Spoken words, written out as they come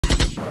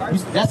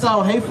That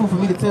sounds hateful for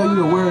me to tell you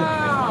the word.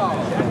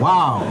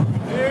 Wow.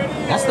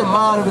 That's the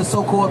mind of the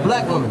so-called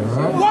black woman,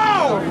 right?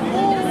 Wow!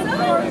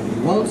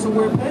 Wants to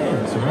wear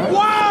pants, right?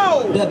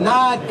 Wow!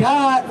 Denied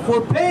God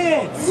for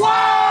pants.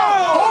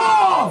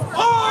 Wow!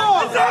 Oh!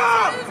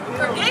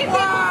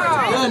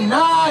 Wow!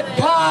 Denied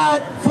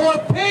God for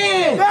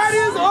pants. That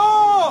is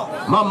all!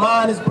 My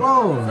mind is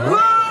blown.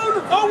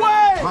 Right? Blown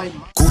away!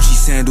 Gucci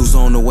sandals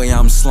on the way,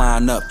 I'm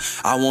slime up.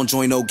 I won't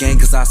join no gang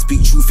cause I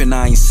speak truth and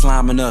I ain't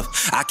slime enough.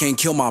 I can't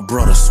kill my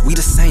brothers, we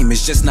the same,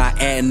 it's just not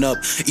adding up.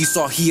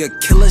 Esau, he a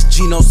killer,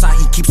 genocide,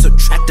 he keeps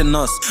attracting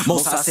us.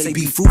 Most I say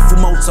be fruitful,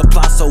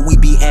 multiply, so we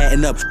be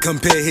adding up.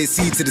 Compare his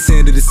seed to the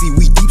sand of the sea,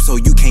 we deep, so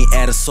you can't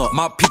add us up.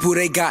 My people,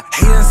 they got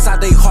hate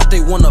inside their heart,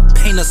 they wanna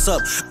paint us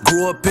up.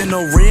 Grew up in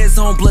the red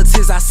zone, blood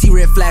tears, I see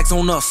red flags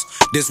on us.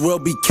 This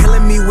world be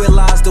killing me with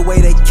lies the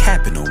way they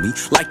capping on me.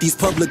 Like these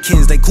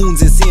publicans, they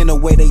coons and seeing the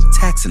way they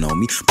taxing on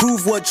me.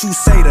 Prove what you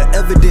say, the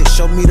evidence,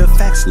 show me the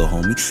facts, lil'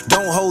 homie.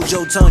 Don't hold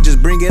your tongue,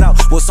 just bring it out.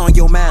 What's on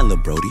your mind, lil'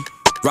 brody?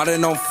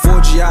 Riding on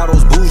 4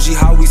 Giottos, bougie,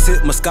 how we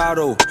sip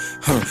Moscato.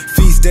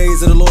 Feast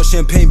days of the Lord,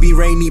 champagne, be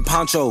rainy,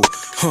 poncho.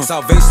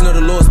 Salvation of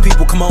the Lord's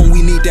people, come on,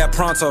 we need that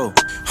pronto.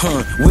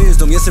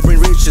 Wisdom, yes, it bring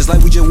riches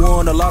like we just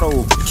won the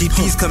lotto. Keep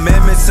these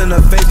commandments in the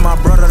faith, my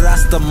brother,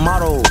 that's the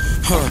motto.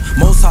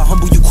 Most how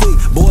humble you quick,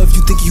 boy, if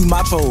you think you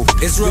macho.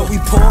 Israel, we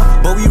poor,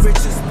 but we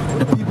riches.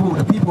 The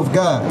people of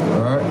God,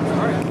 all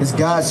right? It's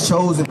God's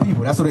chosen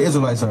people. That's what the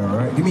Israelites are, all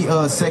right? Give me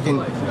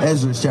 2nd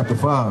Ezra chapter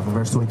 5 and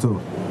verse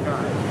 22.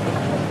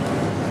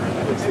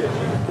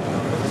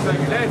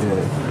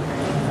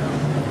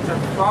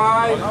 Chapter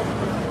 5.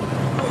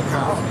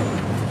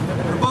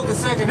 The book of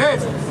 2nd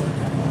Ezra,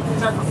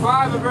 chapter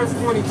 5 and verse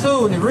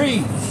 22, and it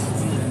reads,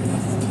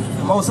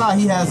 The Most High,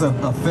 he has a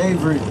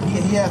favorite,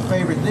 he has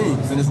favorite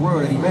things in this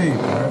world that he made,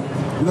 all right?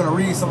 We're going to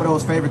read some of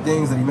those favorite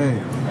things that he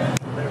made.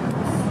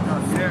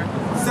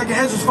 2nd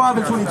Ezra 5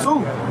 and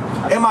 22.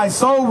 And my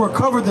soul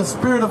recovered the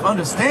spirit of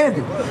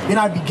understanding, and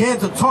I began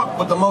to talk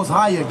with the Most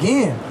High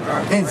again,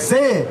 and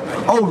said,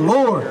 O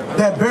Lord,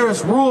 that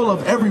bearest rule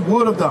of every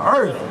wood of the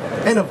earth,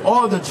 and of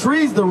all the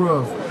trees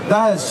thereof,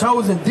 thou hast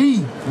chosen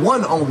thee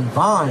one only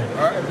vine,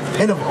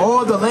 and of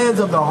all the lands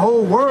of the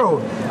whole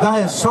world, thou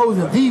hast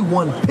chosen thee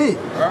one pit,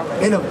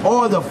 and of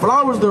all the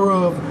flowers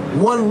thereof,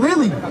 one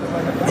lily,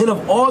 and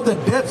of all the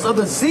depths of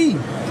the sea,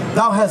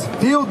 thou hast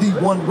filled thee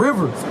one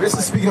river. This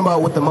is speaking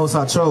about what the Most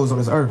High chose on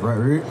this earth, right?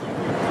 Read.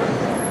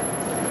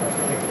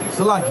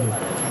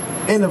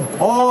 And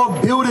of all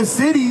builded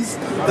cities,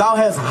 thou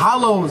hast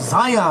hallowed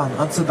Zion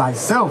unto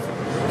thyself.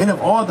 And of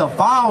all the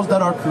fowls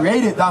that are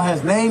created, thou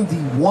hast named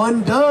thee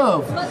one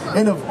dove.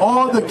 And of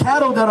all the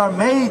cattle that are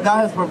made, thou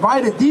hast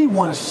provided thee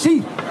one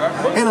sheep.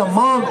 And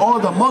among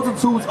all the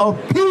multitudes of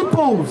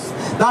peoples,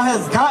 thou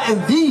hast gotten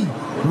thee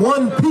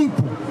one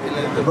people.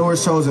 The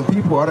Lord's chosen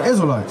people are the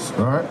Israelites,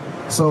 all right?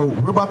 So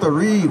we're about to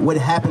read what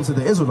happened to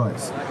the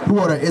Israelites. Who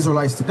are the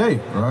Israelites today,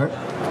 all right?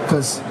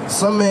 Because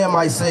some man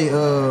might say,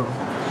 well,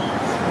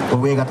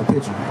 we ain't got the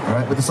picture,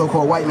 right? But the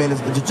so-called white man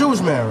is the Jewish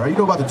man, right? You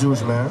know about the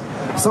Jewish man.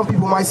 Some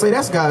people might say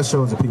that's God's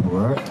chosen people,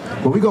 right?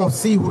 But we're going to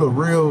see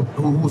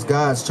who's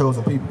God's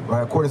chosen people,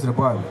 right? According to the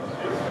Bible.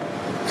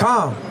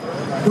 Come.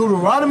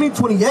 Deuteronomy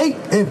 28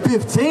 and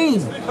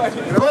 15.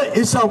 But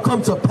it shall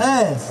come to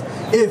pass,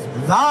 if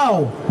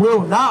thou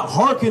wilt not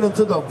hearken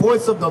unto the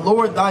voice of the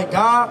Lord thy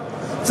God,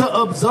 to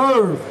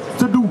observe,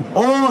 to do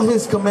all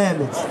his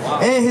commandments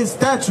and his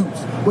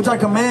statutes, which I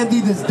command thee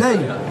this day,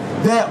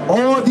 that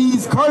all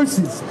these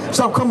curses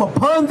shall come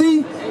upon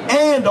thee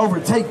and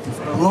overtake thee.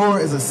 The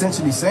Lord is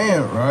essentially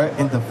saying, right,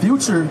 in the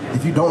future,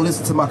 if you don't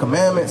listen to my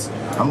commandments,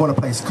 I'm going to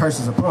place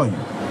curses upon you.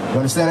 You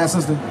understand that,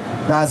 sister?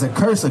 Now, is a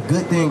curse a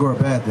good thing or a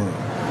bad thing?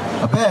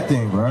 A bad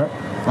thing, right?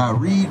 Now,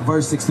 read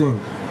verse 16.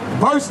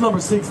 Verse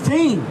number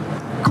 16.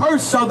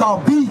 Cursed shalt thou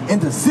be in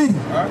the city,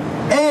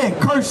 and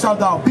cursed shalt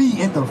thou be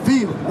in the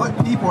field. What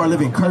people are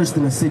living cursed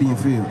in the city and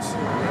fields?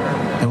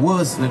 And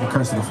was living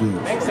cursed in the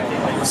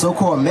fields?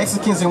 So-called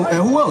Mexicans and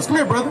who else? Come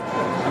here, brother.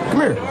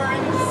 Come here.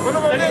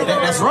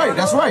 That's right.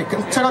 That's right.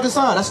 Check out this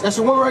sign. That's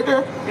your woman right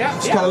there. Yeah.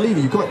 She's kind of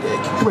leaving you. Come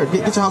here.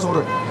 Get your house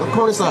over there. Come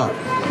on this side.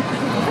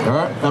 All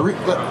right. Now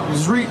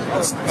just read.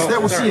 Step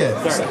where she at.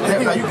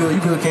 Now you good.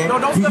 You good, King.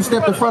 You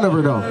step in front of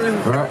her though.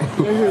 All right.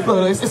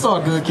 Look, it's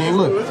all good, King.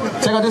 Look.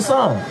 Check out this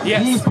sign.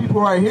 Yes. These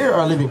people right here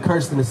are living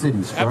cursed in the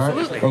cities,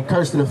 right? And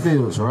cursed in the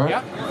fields, right?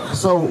 Yep.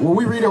 So what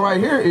we reading right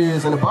here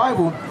is in the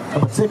Bible, a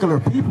particular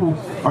people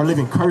are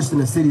living cursed in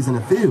the cities and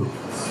the field.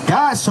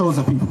 God's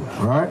chosen people,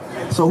 right?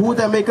 So who would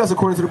that make us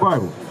according to the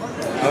Bible?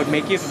 That would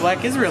make you the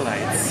black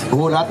Israelites.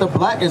 Well, not the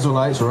black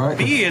Israelites, right?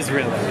 The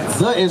Israelites.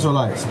 The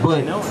Israelites.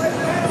 But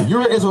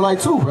you're an Israelite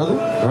too, brother.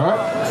 All right?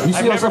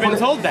 I've never been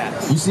told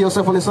that. You see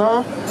yourself on this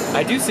sign?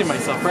 I do see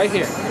myself right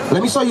here.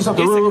 Let me show you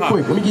something real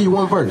quick. Let me give you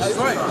one verse.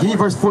 Give me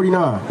verse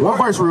 49. One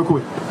verse real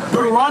quick.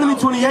 Deuteronomy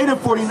 28 and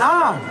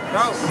 49.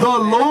 The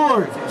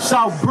Lord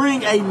shall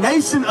bring a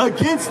nation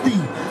against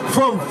thee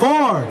from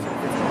far,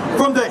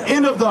 from the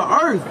end of the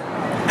earth,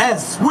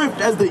 as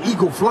swift as the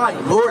eagle flight.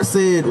 The Lord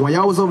said, while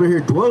y'all was over here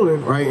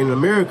dwelling, right, in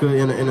America,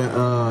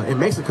 in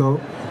Mexico,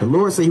 the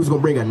Lord said he was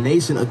going to bring a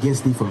nation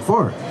against thee from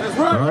far. That's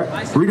right. All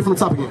right? Read it from the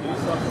top again.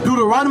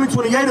 Deuteronomy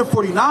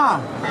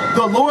 28:49.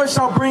 The Lord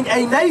shall bring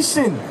a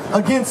nation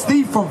against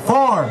thee from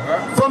far,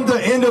 from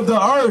the end of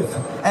the earth,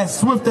 as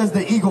swift as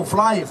the eagle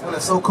flieth. When the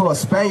so-called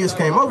Spaniards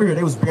came over here,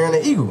 they was bearing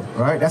the eagle,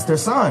 right? That's their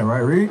sign, right?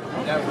 Read.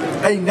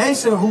 A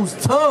nation whose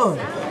tongue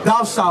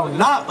thou shalt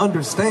not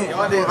understand.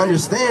 Y'all didn't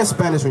understand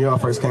Spanish when y'all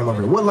first came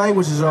over here. What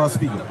language is y'all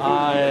speaking?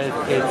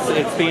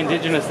 It's the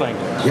indigenous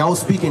language. Y'all was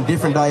speaking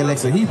different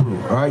dialects of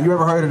Hebrew, all right? You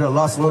ever heard of the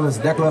Las Lunas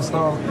Decla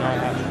stone? No, I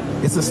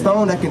haven't. It's a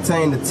stone that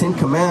contained the 10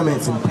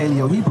 Commandments in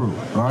Paleo-Hebrew,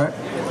 all right?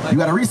 You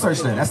got to research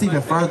that. That's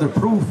even further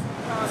proof.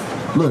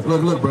 Look,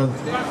 brother.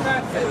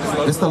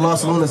 It's the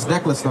Las Lunas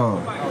Decla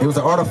stone. It was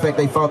an artifact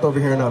they found over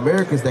here in the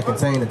Americas that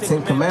contained the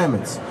 10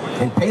 Commandments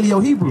in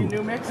Paleo-Hebrew. In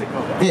New Mexico.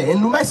 Yeah,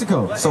 in New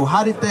Mexico. So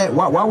how did that,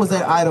 why was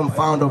that item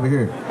found over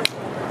here?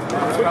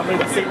 Probably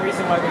the same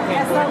reason why we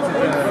can't go into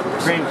the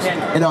Grand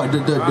Canyon.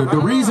 And the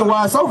reason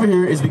why it's over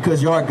here is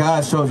because y'all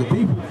God's chosen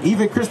people.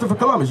 Even Christopher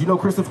Columbus. You know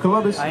Christopher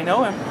Columbus? I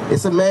know him.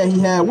 It's a man he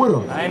had with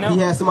him. I know. He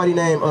had somebody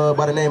named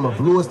by the name of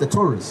Louis de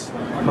Torres,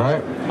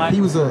 right?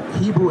 He was a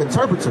Hebrew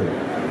interpreter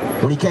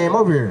when he came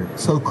over here.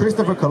 So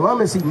Christopher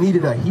Columbus, he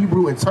needed a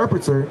Hebrew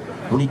interpreter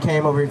when he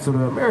came over here to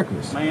the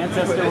Americas. My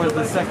ancestor was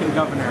the second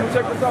governor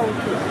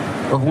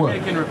Of what?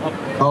 Dominican Republic.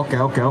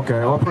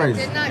 Okay. All praise.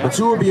 But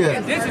you will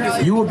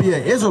be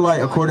an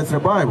Israelite according to the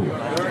Bible.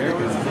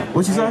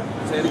 What you say?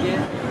 Say it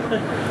again.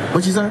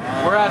 What you say?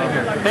 We're out of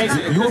here. Thank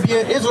you. You will be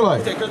an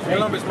Israelite. Christopher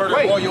Columbus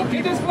murdered all your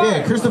people.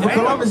 Yeah, Christopher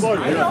Columbus.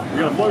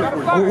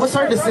 Well, what's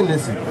her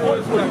descendancy?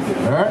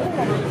 All right.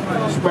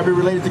 She might be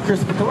related to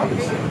Christopher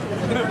Columbus.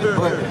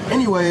 But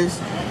anyways,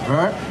 all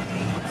right,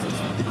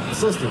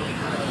 sister.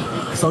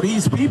 So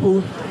these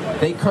people,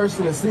 they curse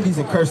in the cities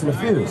and curse in the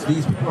fields.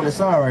 These people on the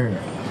side right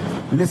here.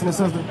 You listening,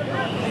 sister?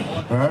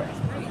 All right.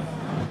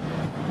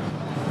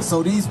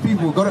 So these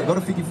people, go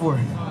to 54.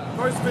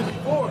 Verse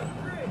 54.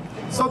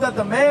 So that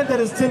the man that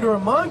is tender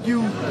among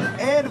you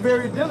and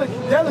very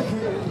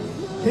delicate,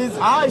 his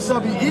eyes shall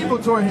be evil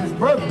toward his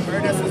brother. I'm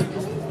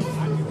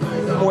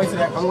gonna wait to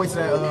that.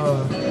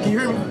 Can you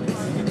hear me?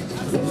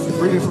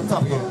 Read it from the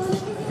top again.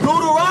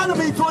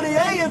 Deuteronomy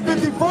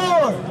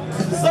 28:54.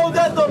 So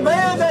that the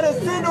man that is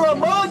tender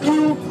among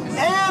you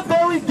and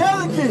very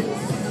delicate,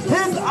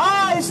 his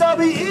eyes shall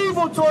be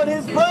evil toward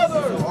his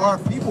brother. Our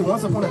people,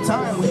 once upon a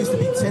time, we used to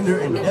be tender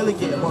and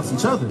delicate amongst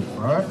each other,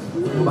 all right?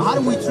 But how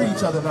do we treat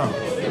each other now?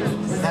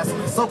 As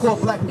so-called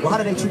black people, how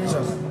do they treat each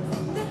other?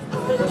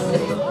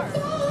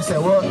 You said,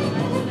 well,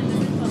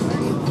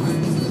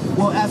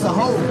 as a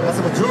whole, as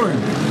a majority,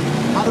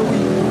 how do we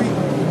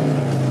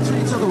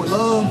treat each other with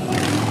love?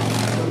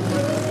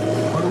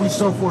 Or do we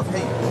show forth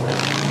hate?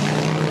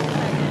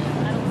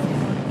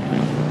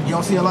 You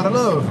don't see a lot of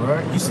love,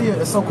 right? You see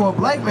a so-called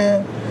black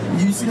man,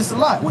 you see this a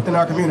lot within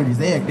our communities.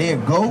 They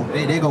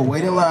go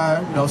wait in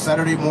line, you know,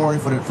 Saturday morning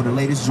for the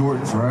latest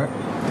Jordans, right?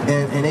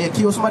 And they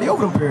kill somebody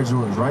over them pair of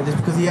Jordans, right? Just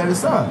because he had his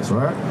size,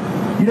 right?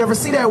 You never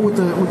see that with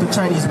the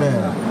Chinese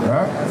man,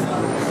 right?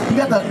 He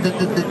got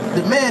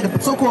the man, the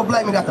so-called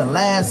black man got the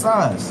last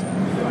size.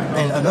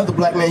 And another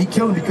black man, he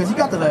killed him because he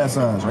got the last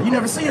size, right? You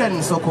never see that in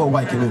the so-called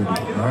white community,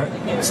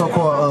 right?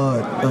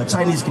 So-called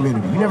Chinese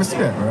community. You never see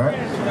that, right?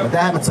 But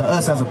that happened to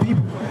us as a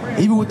people.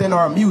 Even within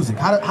our music.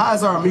 How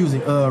is our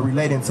music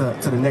relating to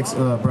the next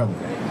brother?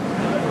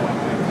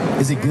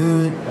 Is it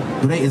good?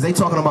 Is they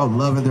talking about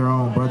loving their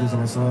own brothers and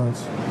their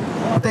sons?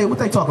 What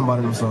they talking about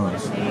in them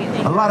songs?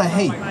 A lot of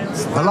hate.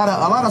 A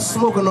lot of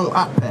smoking on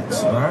op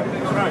packs, right?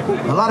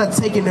 A lot of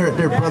taking their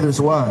brothers'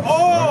 wives.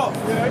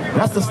 Right?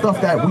 That's the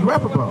stuff that we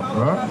rap about,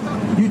 right?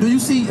 Do you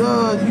see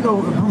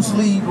Bruce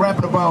Lee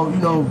rapping about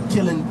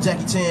killing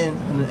Jackie Chan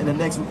in the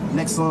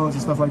next songs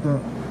and stuff like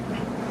that?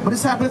 But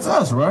it's happening to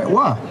us, right?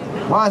 Why?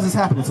 Why is this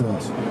happening to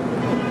us?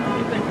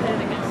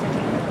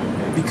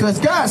 Because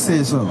God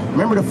said so.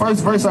 Remember the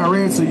first verse I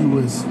read to you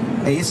was,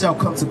 hey, it shall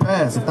come to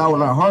pass if thou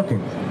wilt not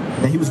hearken,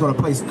 that he was going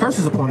to place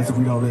curses upon us if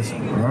we don't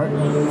listen, all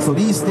right? So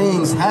these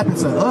things happen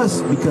to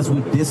us because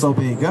we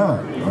disobeyed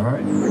God, all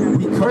right?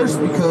 We curse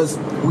because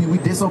we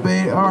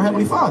disobeyed our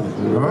Heavenly Father,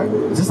 all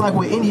right? Just like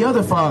with any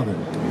other father,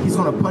 he's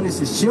going to punish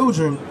his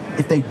children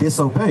if they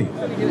disobey.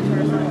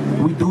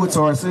 We do it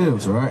to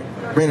ourselves, all right?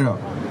 Bring it up.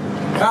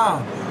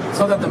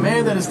 So that the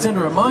man that is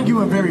tender among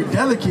you and very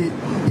delicate,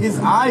 his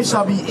eyes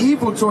shall be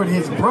evil toward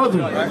his brother.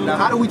 Now,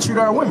 how do we treat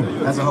our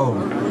women as a whole,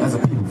 as a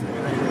people?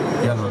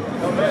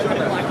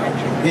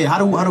 Yeah, how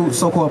do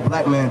so-called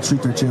black men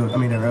treat their children? I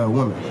mean, their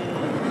women.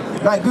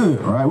 Not good,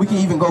 all right? We can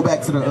even go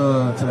back to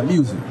the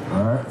music,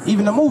 all right?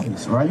 Even the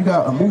movies, right? You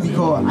got a movie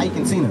called Ike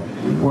and Tina,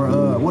 or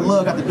What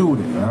Love Got to Do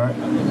with It, all right?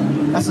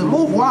 That's a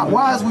movie.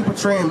 Why is we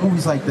portraying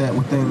movies like that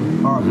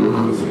within our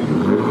movies?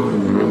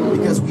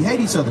 Because we hate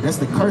each other. That's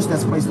the curse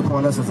that's placed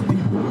upon us as a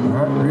people,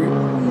 all right?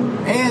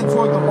 And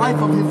toward the wife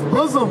of his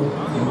bosom,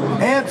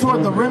 and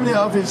toward the remnant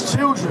of his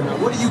children.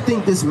 What do you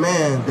think this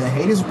man that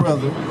hates his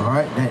brother, all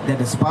right, that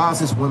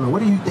despises women,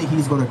 what do you think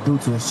he's going to do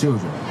to his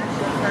children?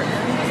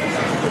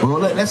 Well,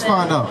 let's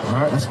find out, all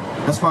right?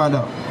 Let's find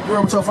out. You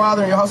remember your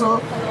father in your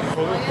household?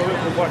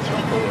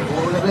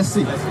 Let's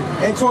see.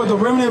 And toward the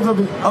remnant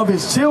of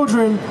his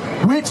children,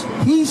 which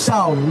he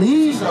shall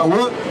lead.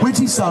 What? Which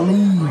he shall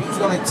lead. He's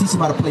going to teach him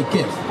how to play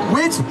kids.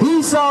 Which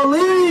he shall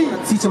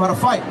lead. Teach him how to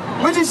fight.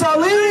 Which he shall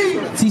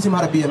lead. Teach him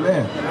how to be a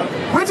man.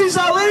 Which he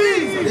shall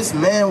lead. This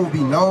man will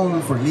be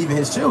known for leaving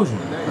his children.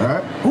 All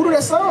right? Who do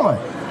that sound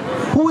like?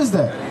 Who is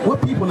that?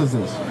 What people is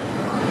this?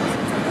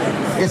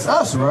 It's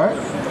us, right?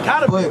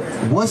 But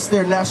what's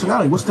their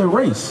nationality? What's their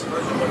race?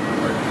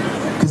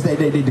 Because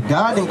the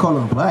God didn't call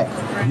him black.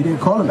 He didn't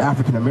call him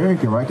African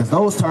American, right? Because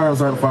those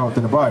terms aren't found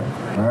within the Bible.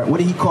 All right? What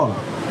did he call him?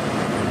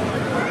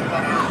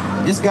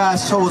 This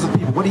guy's chosen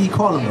people. What did he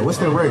call them though? What's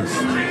their race?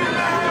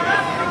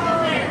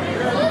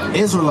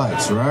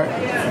 Israelites, right?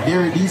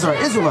 These are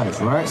Israelites,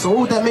 right? So what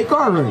would that make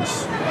our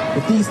race?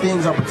 If these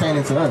things are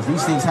pertaining to us,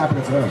 these things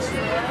happening to us.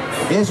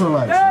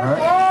 Israelites,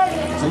 right?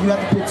 So you have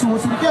to put two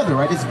and two together,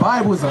 right? This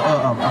Bible is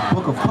a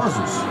book of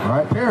puzzles,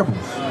 right?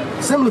 Parables,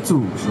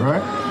 similitudes,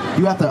 right?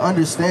 You have to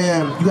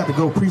understand, you have to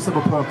go precept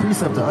upon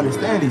precept to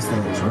understand these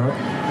things, right?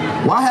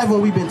 Why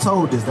haven't we been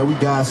told this, that we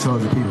God's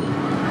chosen people?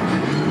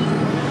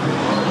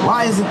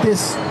 Why isn't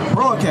this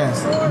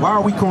broadcast? Why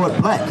are we called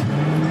black?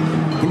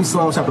 Give me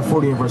Psalm chapter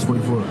 40 and verse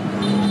 44.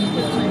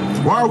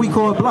 Why are we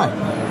called black?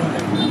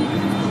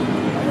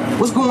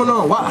 What's going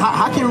on?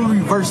 How can we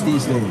reverse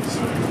these things?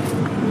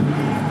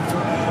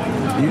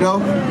 You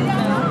know?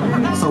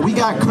 So we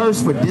got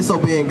cursed for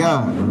disobeying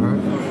God,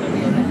 right?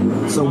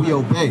 So we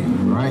obey,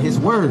 right? His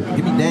word.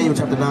 Give me Daniel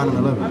chapter 9 and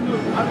 11.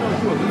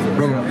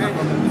 Bring it up.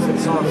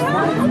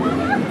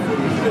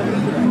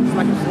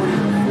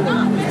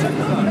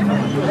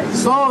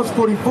 Psalms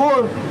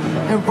 44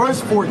 and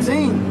verse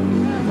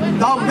 14.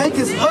 Thou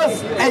makest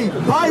us a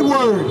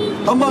byword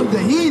among the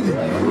heathen,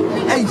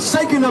 a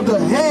shaking of the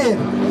head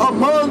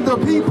among the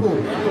people.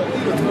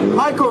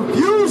 My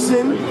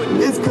confusion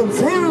is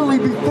continually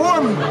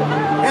before me,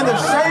 and the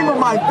shame of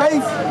my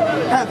face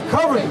hath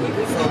covered me.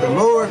 The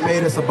Lord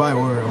made us a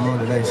byword among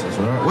the nations,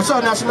 right? What's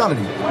your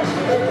nationality?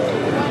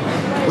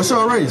 What's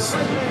your race?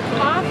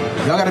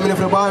 Y'all got a minute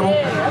for the Bible?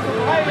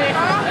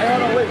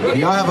 Do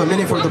y'all have a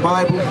minute for the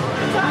Bible?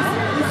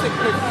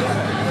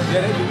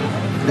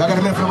 Y'all got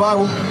a minute for the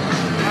Bible?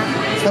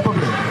 Step up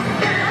here.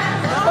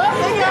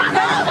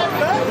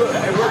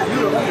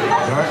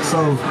 Alright, so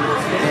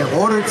in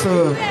order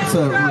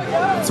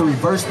to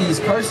reverse these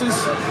curses,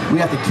 we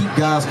have to keep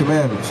God's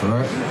commandments,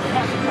 alright?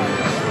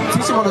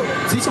 Teach them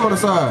on the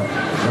side,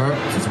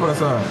 alright? Teach them on the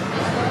side.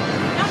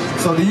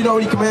 So do you know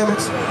any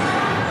commandments?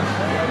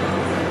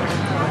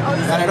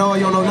 Not at all?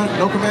 You don't know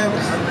no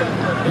commandments?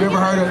 You ever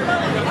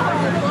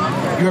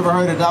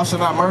heard of thou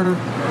shalt not murder?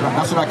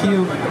 Thou shalt not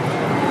kill?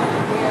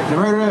 You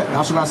ever heard of that?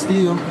 Thou shalt not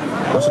steal?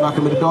 Thou shalt not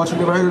commit adultery?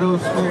 You never heard of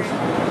those things?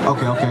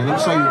 Okay.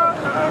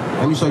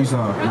 Let me show you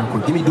something real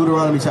quick. Give me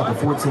Deuteronomy chapter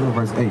 14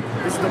 verse 8.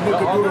 This is the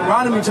book of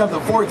Deuteronomy chapter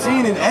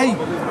 14 and 8.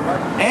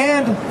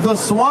 And the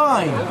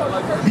swine,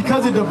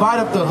 because it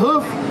divideth the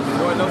hoof,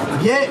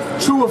 yet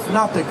cheweth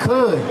not the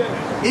cud.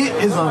 It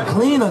is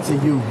unclean unto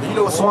you. You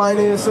know what swine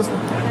is, sister?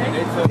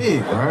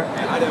 Pig,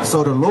 right?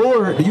 So the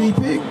Lord, do you eat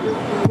pig?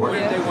 Pork?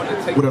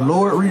 With the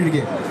Lord, read it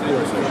again.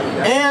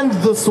 And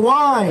the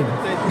swine,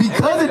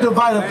 because it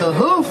divideth the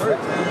hoof,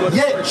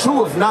 yet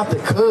cheweth not the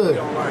cud.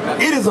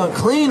 It is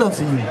unclean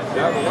unto you.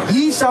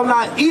 Ye shall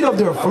not eat of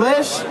their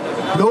flesh,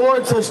 nor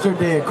touch their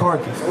dead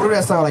carcass. What does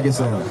that sound like it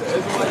sounds?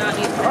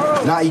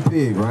 Not eat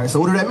pig, right? So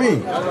what does that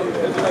mean?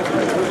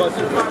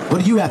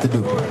 What do you have to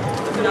do?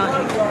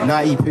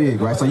 Not eat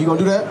pig, right? So you gonna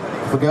do that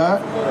for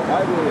God?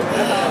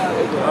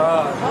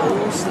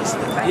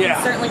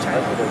 Yeah. Certainly try.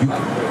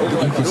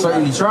 You can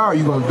certainly try, or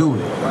you gonna do it,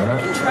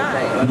 right?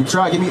 Try. You can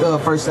try. Give me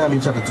 1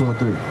 Samuel chapter 2 and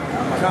 3. All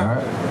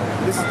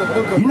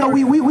right. You know,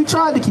 we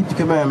tried to keep the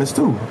commandments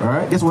too. All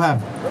right. Guess what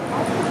happened?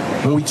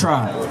 When we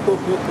tried,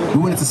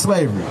 we went into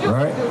slavery.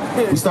 Right.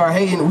 We start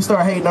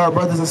hating our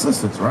brothers and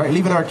sisters. Right.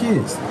 Leaving our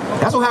kids.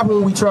 That's what happened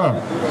when we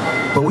tried.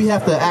 But we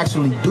have to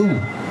actually do.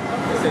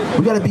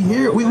 We gotta be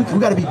here. We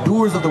gotta be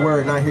doers of the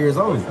word, not hearers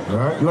only. All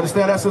right. You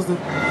understand that, sister?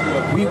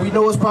 We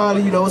know it's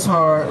probably, it's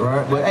hard,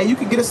 right? But hey, you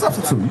can get a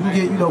substitute. You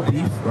can get,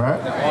 beef,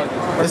 right?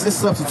 There's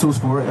substitutes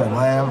for it, like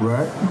lamb,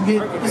 right? You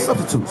can get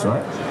substitutes,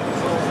 right?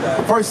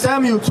 1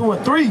 Samuel 2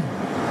 and 3.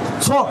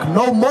 Talk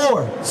no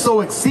more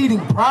so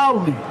exceeding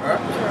proudly.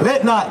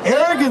 Let not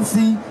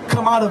arrogancy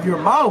come out of your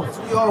mouth.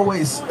 We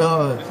always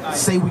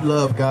say we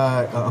love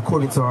God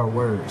according to our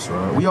words,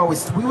 right? We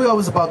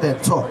always about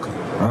that talk,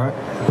 all right?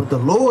 But the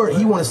Lord,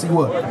 He want to see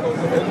what?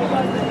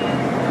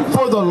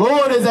 For the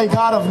Lord is a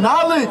God of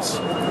knowledge,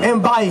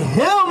 and by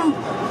Him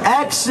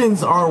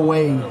actions are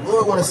weighed. The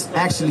Lord want to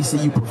actually see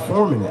you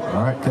performing it,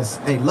 all right? Because,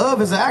 hey,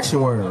 love is an action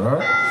word, all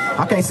right?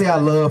 I can't say I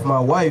love my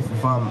wife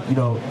if I'm,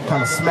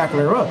 kind of smacking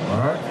her up, all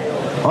right?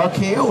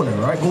 RKOing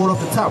her, right? Going off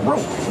the top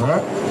rope,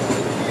 right?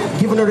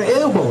 Giving her the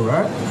elbow,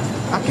 right?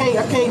 I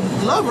can't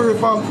love her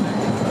if I'm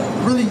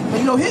really,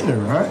 hitting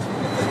her, right?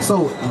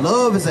 So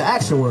love is an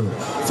action word.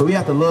 So we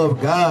have to love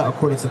God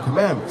according to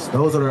commandments.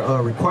 Those are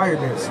the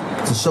requirements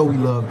to show we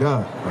love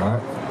God, all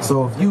right?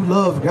 So if you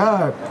love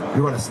God,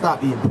 you're going to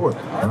stop eating pork,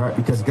 all right?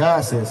 Because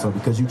God said so,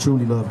 because you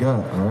truly love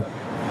God, all right?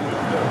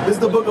 This is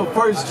the book of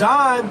 1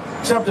 John,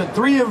 chapter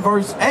 3 and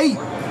verse 8.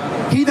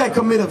 He that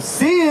committeth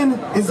sin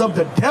is of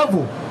the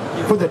devil,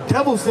 for the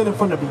devil sinned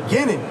from the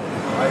beginning.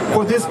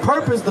 For this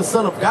purpose the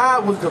Son of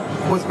God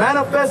was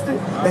manifested,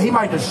 that he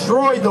might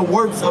destroy the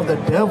works of the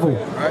devil.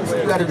 Right?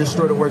 So you got to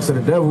destroy the works of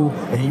the devil,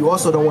 and you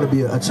also don't want to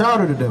be a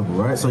child of the devil,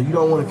 right? So you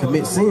don't want to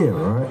commit sin,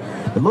 right?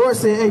 The Lord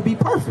said, hey, be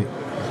perfect,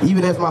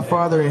 even as my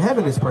Father in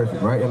heaven is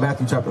perfect, right? In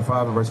Matthew chapter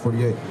 5 and verse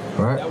 48,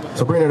 all right?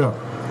 So bring it up.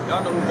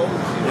 Y'all know who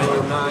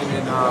Moses 9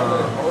 and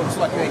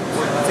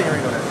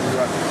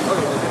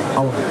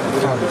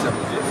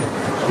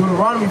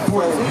Deuteronomy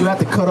 14, you have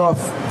to cut off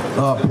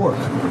pork,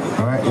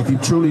 all right, if you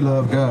truly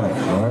love God,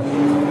 all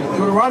right?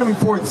 Deuteronomy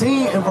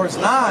 14 and verse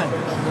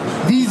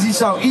 9. These ye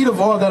shall eat of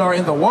all that are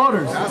in the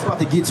waters. I was about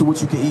to get to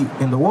what you can eat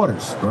in the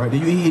waters, all right? Do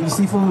you eat any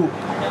seafood?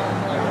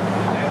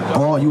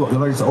 Oh, you're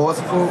allergic to all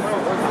seafood?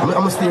 I'm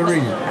going to still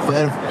read it for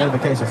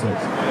edification's sake.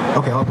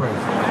 Okay, I'll pray.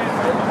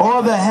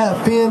 All that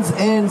have fins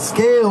and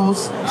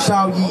scales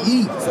shall ye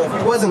eat. So if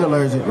you wasn't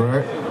allergic,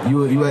 right,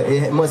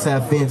 it must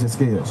have fins and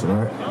scales,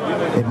 right?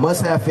 It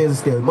must have fins and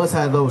scales. It must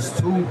have those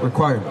two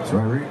requirements,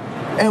 right? Read.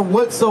 And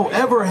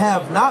whatsoever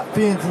have not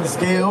fins and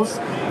scales,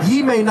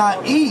 ye may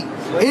not eat.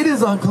 It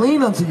is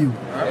unclean unto you.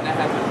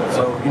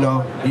 So,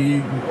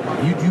 you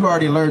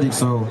already allergic,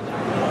 so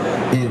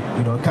it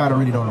kind of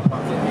really don't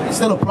apply. It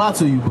still apply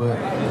to you, but,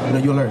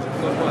 you're allergic.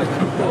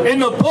 in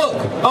the book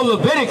of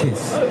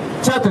Leviticus,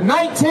 chapter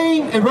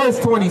 19 and verse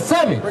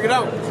 27. Bring it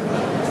out.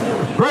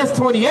 Verse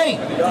 28.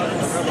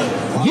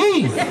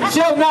 Ye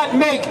shall not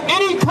make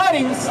any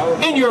cuttings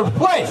in your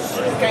flesh.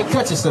 You can't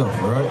cut yourself,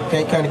 all right? You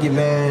can't kind of get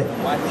mad,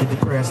 get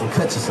depressed, and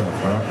cut yourself,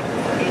 all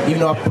right? Even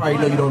though I probably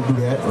know you don't do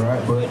that, all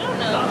right? But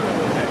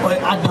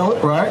I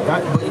don't, right?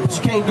 But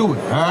you can't do it,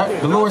 all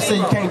right? The Lord said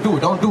you can't do it.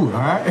 Don't do it,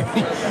 all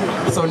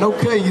right? So no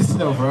cutting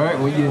yourself, all right?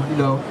 When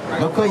don't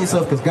cut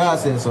yourself because God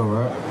said so,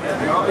 right?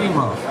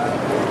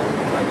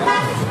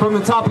 From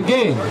the top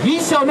again. Ye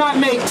shall not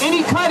make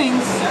any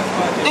cuttings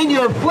in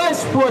your flesh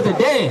for the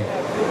dead,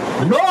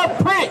 nor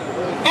print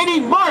any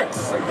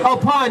marks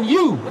upon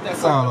you. What that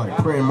sound like?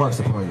 Printing marks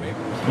upon you.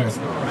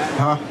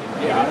 Huh?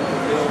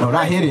 No,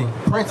 not hitting.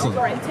 Printing.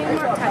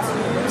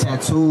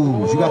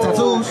 Tattoos. You got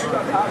tattoos?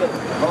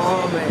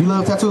 You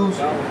love tattoos?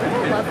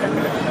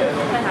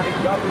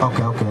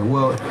 Okay.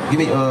 Well, give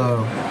me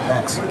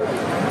X.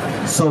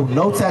 So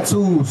no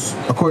tattoos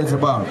according to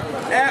the Bible.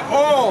 At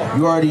all.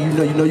 You already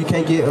you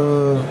can't get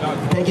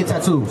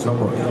tattoos no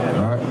more.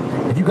 All right.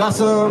 If you got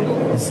some,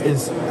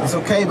 it's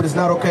okay, but it's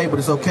not okay, but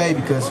it's okay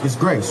because it's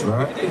grace,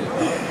 right?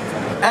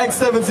 Acts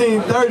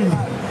 17:30.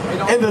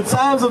 In the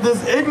times of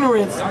this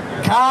ignorance,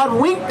 God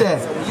winked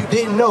at. You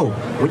didn't know.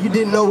 When you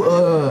didn't know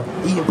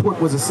eating pork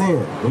was a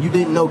sin. When you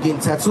didn't know getting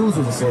tattoos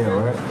was a sin,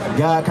 right?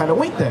 God kind of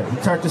winked at it. He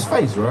turned his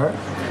face, right?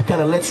 He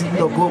kind of let you,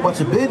 go about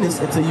your business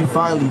until you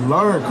finally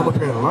come up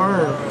here and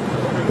learn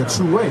the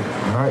true way.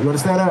 All right, you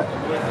understand that?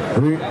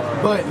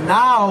 But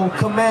now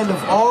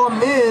commandeth all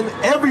men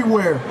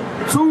everywhere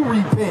to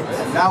repent.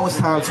 Now it's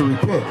time to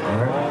repent,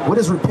 all right? What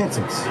is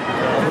repentance?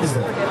 What is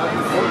that?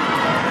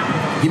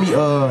 Give me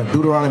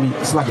Deuteronomy,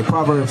 it's like in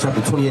Proverbs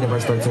chapter 28 and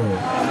verse 13.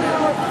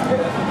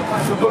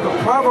 The book of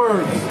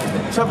Proverbs,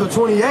 chapter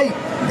 28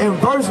 and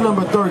verse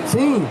number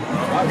 13.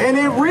 And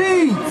it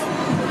reads,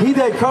 he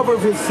that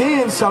covereth his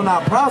sins shall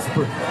not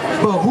prosper,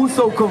 but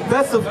whoso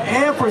confesseth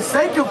and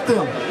forsaketh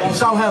them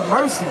shall have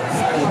mercy.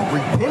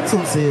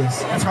 Repentance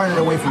is turning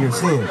away from your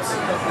sins.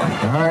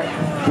 All right?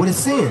 What is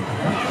sin?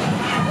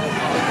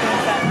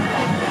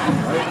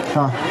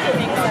 Huh?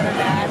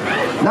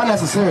 Not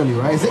necessarily,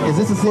 right? Is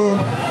this a sin?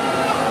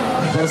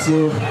 Is that a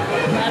sin?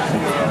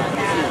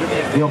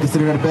 You don't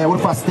consider that bad? What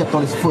if I stepped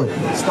on his foot?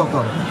 Stepped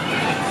on it.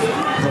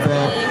 Is that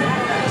bad?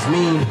 It's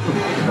mean.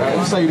 Let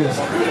me show you this.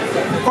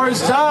 1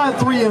 John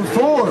 3 and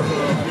 4.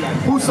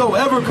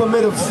 Whosoever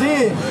committeth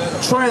sin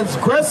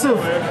transgresseth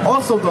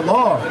also the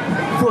law.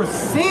 For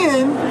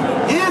sin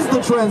is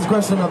the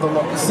transgression of the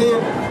law.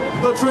 Sin?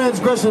 The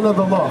transgression of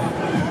the law.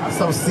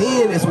 So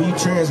sin is when you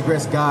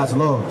transgress God's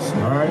laws,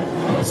 all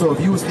right? So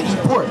if you was to eat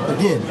pork,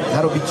 again,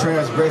 that'll be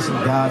transgressing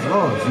God's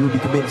laws. You would be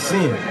committing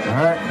sin, all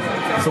right?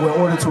 So in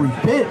order to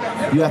repent,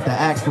 you have to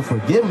ask for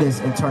forgiveness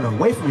and turn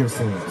away from your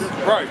sins.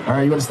 Right. All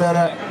right, you understand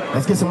that?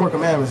 Let's get some more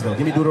commandments, though.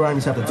 Give me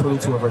Deuteronomy chapter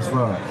 22 and verse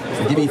 5.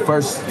 So give me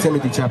 1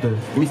 Timothy in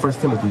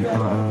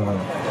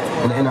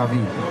the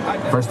NIV.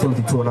 1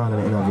 Timothy 2:9 in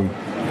the NIV.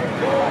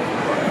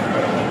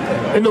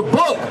 In the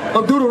book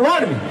of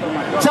Deuteronomy,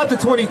 chapter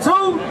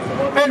 22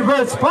 and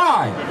verse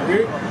 5.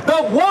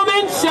 The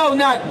woman shall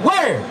not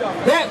wear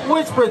that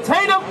which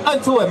pertaineth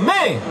unto a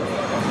man,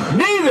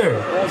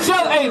 neither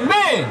shall a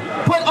man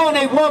put on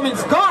a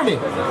woman's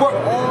garment, for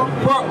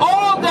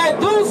all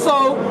that do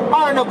so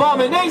are an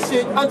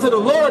abomination unto the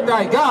Lord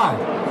thy God.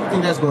 I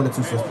think that's going to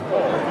two sisters.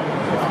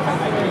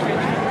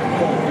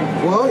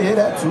 Well, yeah,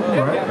 that too,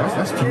 right?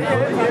 That's true.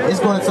 Right? It's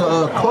going into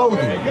clothing,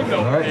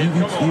 right?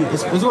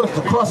 It's going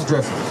into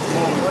cross-dressing,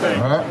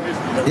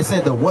 right? It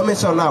said the woman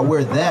shall not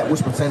wear that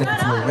which pertaineth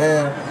to a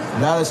man,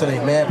 neither shall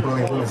a man put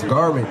on a woman's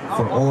garment,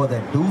 for all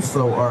that do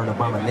so are an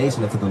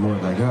abomination unto the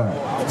Lord thy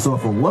God. So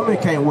if a woman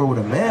can't wear what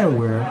a man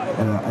wear,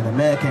 and a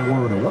man can't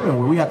wear what a woman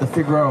wear, we have to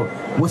figure out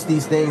what's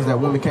these things that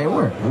women can't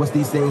wear, what's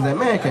these things that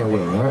man can't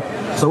wear, right?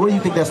 So what do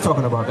you think that's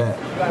talking about that?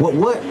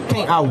 What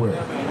can't I wear?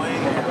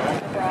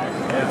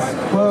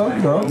 Well,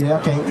 you know, yeah,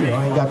 I can't, you know,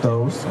 I ain't got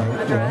those.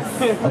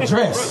 A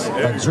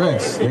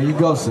dress. There you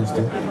go,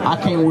 sister. I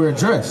can't wear a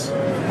dress.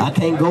 I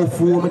can't go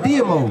full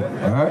Medea mode, all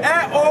right?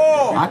 At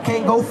all. I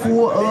can't go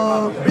full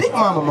Big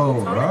Mama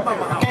mode, all right?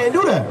 I can't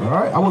do that, all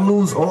right? I would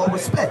lose all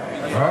respect,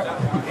 all right?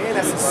 And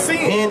it's a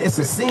sin. And it's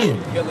a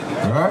sin,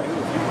 all right?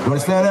 You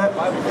understand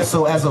that?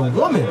 So as a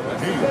woman,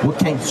 what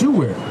can't you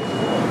wear?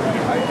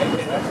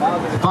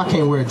 If I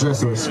can't wear a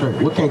dress or a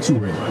skirt, what can't you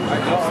wear?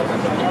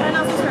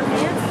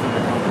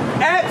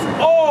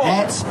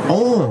 At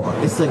all.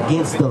 It's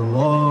against the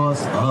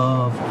laws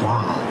of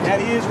God. That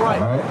is right.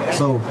 Right?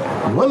 So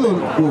women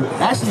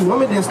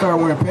didn't start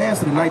wearing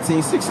pants in the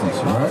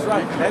 1960s,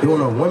 right? During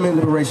the women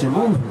liberation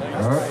movement,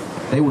 right?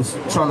 They was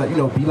trying to, you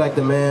know, be like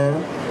the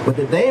man, but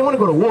they didn't want to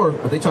go to war,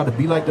 but they tried to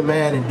be like the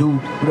man and do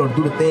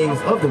the things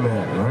of the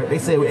man, right? They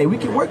say, hey, we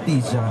can work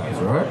these jobs,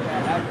 right?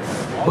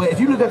 But if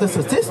you look at the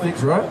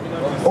statistics, right,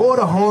 all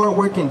the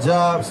hard-working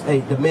jobs, hey,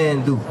 the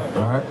men do,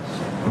 right?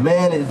 The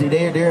man is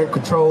they're in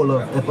control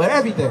of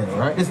everything,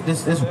 right?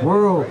 This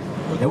world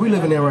that we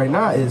living in right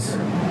now is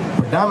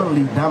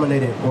predominantly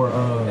dominated or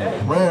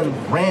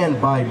ran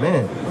by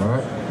men,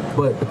 right?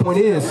 But the point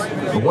is,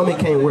 a woman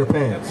can't wear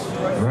pants,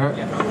 right?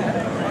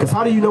 Because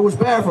how do you know what's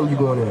bad from you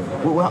going in?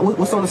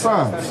 What's on the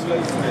signs?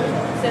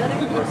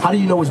 How do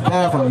you know what's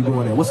bad from you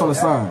going in? What's on the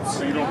signs?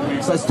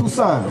 So it's two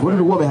signs. What do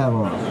the woman have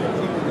on?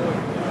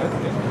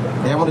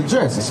 They have on a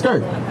dress, a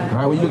skirt,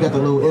 right? When you look at the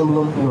little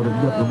emblem, you know, you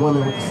got the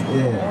woman,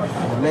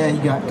 the man,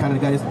 he kind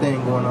of got his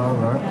thing going on,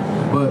 right?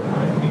 But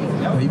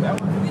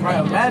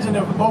right, imagine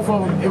if both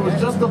of them, it was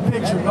just a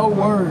picture, no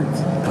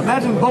words.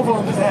 Imagine both of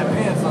them just had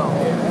pants on.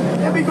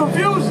 It'd be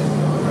confusion.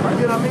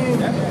 You know what I mean?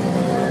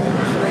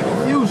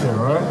 Confusion,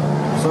 right?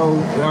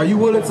 So, are you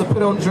willing to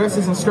put on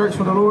dresses and skirts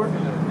for the Lord?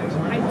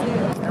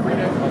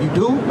 You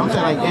do? I'm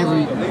saying like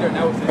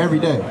every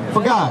day.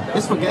 For God.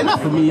 It's for God. Not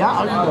for me. You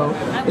know,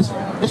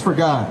 it's for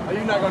God. Are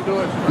you not gonna do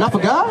it? Not for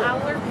God? I'll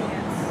wear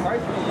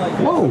pants.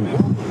 Whoa.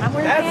 I'm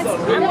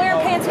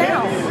wearing pants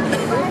now.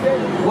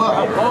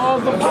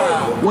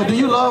 Well, do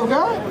you love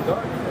God?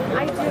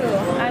 I do.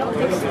 I don't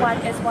think it's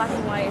black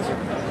and white as your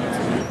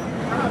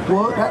pants.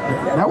 Well,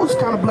 that was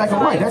kind of black and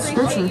white. That's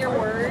scripture. Your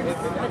words,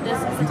 but this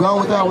is you going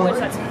with that one?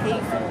 that's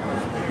hateful.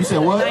 You said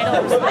what?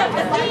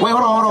 Wait,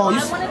 hold on.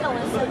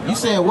 You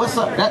said what's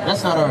up?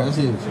 That's not ours. That's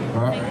his.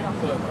 All right.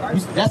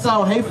 That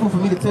sounds hateful for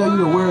me to tell you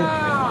the word.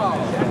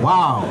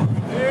 Wow.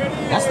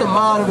 That's the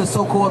mind of the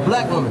so-called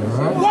black woman,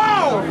 right?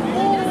 Wow!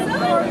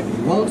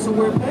 Wants to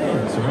wear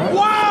pants, right?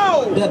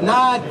 Wow!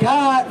 Denied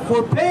God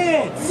for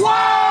pants.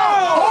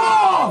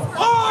 Wow!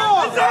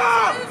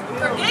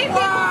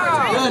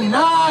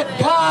 Denied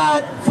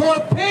God for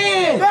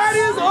pants. That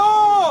is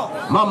all!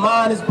 My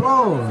mind is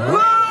blown.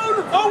 Right?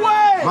 Blown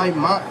away! My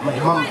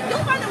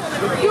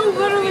You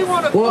literally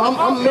want to. Well,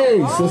 I'm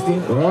married, sister,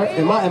 right?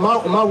 And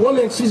my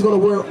woman, she's gonna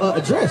wear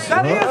a dress,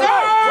 right? That is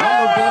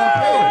no damn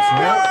pants,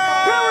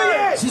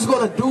 right? She's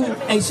gonna do,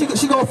 and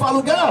she gonna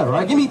follow God,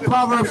 right? Give me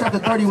Proverbs chapter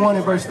 31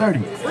 and verse 30,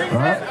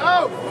 right?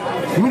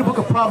 Give me the book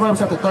of Proverbs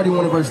chapter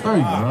 31 and verse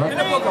 30, right?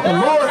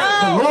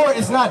 The Lord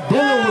is not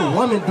dealing with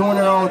women doing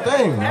their own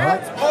thing,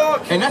 right?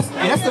 And that's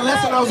the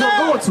lesson I was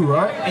going to,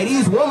 right? And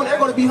these women, they're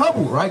gonna be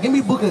humble, right? Give me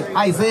the book of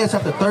Isaiah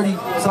chapter 30,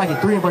 it's like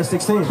 3 and verse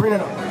 16. Bring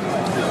it up.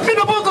 In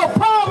the book of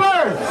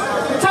Proverbs,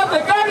 chapter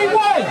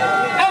 31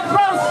 and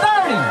verse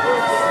 30.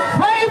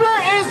 Favor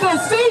is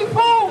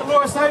deceitful. The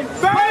Lord say,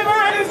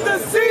 favor is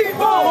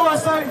deceitful. The Lord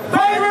say,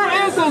 Favor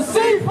is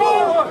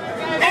deceitful,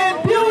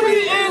 and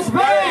beauty is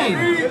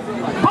vain.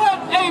 But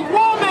a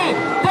woman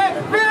that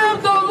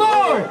feareth the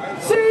Lord,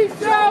 she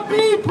shall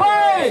be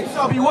praised.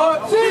 shall be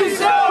what? She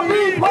shall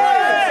be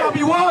praised. Shall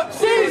be what?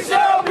 She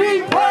shall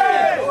be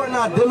praised. We're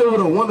not dealing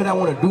with a woman that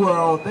want to do her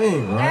own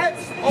thing, right?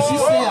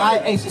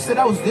 She said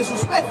that was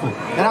disrespectful,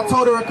 and I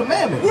told her a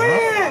commandment.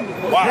 Right?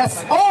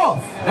 That's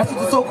off. That's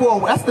what the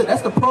so-called.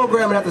 That's the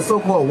programming that the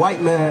so-called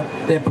white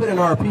man that put in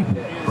our people,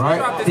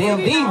 right? Damn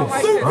demons,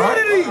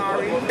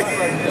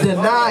 right?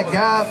 Deny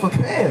God for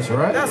pants,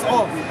 right? That's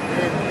off.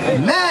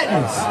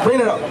 Madness. Bring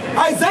it up.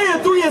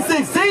 Isaiah 3 and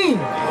 16.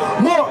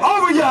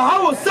 Moreover,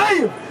 Yahweh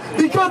saith,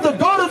 because the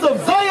daughters of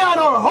Zion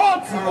are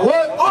haughty,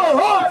 are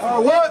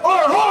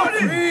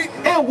haughty,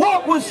 and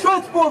walk with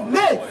stretched forth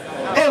necks,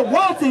 and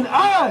wanting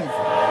eyes,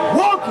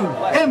 walking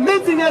and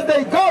mincing as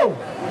they go,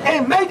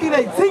 and making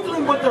a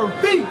tinkling with their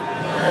feet.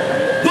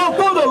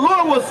 Therefore the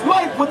Lord will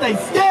smite with a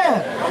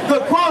scab the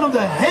crown of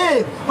the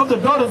head of the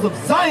daughters of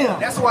Zion.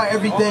 That's why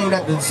everything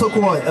that the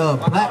so-called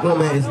black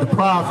woman is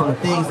deprived from the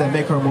things that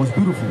make her most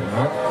beautiful,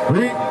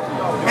 right?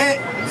 And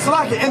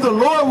And the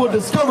Lord will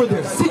discover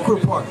their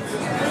secret parts.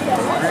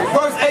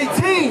 Verse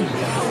 18,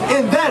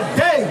 in that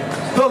day,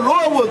 the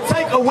Lord will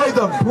take away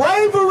the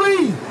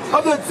bravery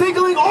of the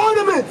tinkling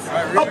ornaments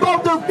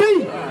about their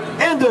feet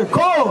and their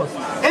claws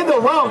and the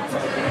round.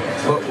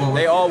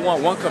 They all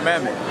want one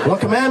commandment. One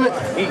commandment?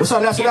 What's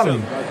our nationality?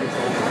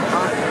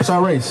 What's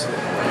our race?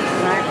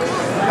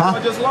 Huh?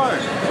 I just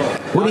learned.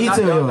 What did he tell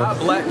you? Not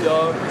black,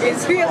 y'all.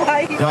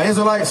 Israelite. Y'all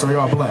Israelites or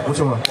y'all black? Which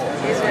one?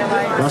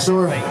 Israelite. Y'all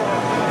sure?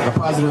 Y'all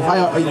positive?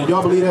 How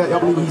y'all believe that? Y'all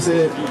believe what he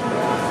said?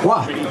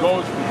 Why?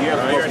 Because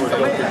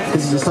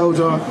he just told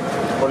y'all?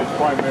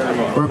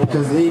 Or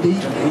because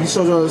he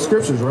showed y'all the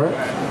scriptures, right?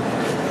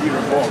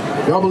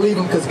 Y'all believe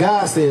him because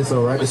God said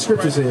so, right? The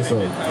scripture said so.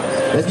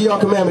 Let's give y'all a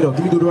commandment though.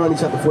 Give me Deuteronomy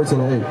chapter 14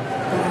 and 8.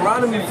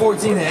 Deuteronomy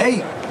 14 and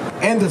 8.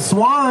 And the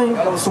swine. You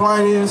know what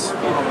swine is?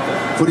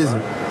 What is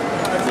it?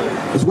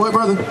 It's what,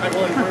 brother?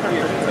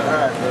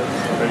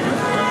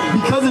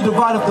 Because it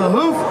divideth the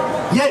hoof,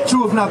 yet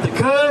cheweth not the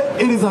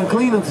cud, it is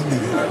unclean unto you.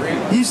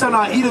 Ye shall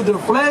not eat of their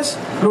flesh,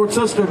 nor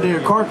touch their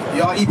carcass.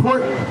 Y'all eat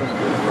pork?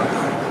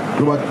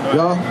 What about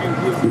y'all?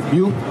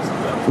 You?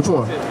 Which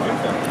one?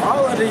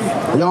 All of these.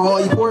 Y'all all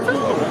eat pork?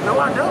 No,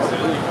 I don't.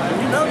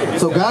 You know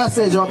this. So God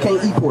says y'all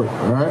can't eat pork,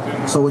 all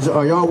right? So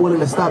are y'all willing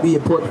to stop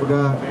eating pork for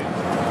God?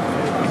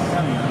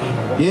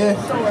 Yeah?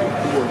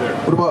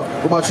 What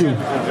about you,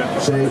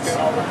 Shades?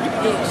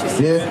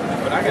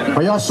 Yeah?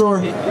 Are y'all sure?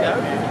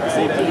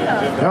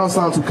 Y'all don't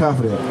sound too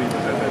confident.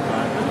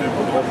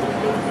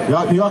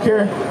 Do y'all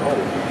care?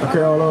 Y'all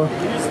care all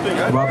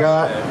about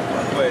God?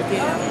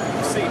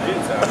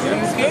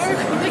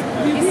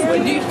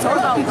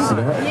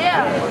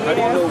 Yeah.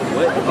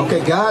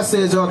 Okay, God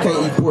says y'all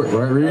can't eat pork,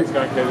 right, Reed?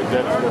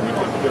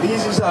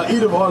 These you shall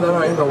eat of all that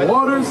are in the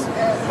waters,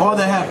 all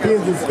that have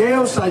fins and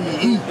scales shall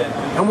ye eat.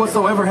 And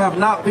whatsoever have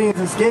not fins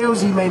and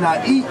scales ye may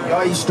not eat.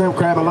 Y'all eat shrimp,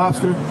 crab, and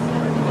lobster?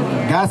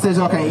 God says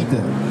y'all can't eat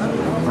that.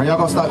 Are y'all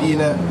gonna stop eating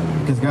that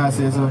because God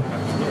says so?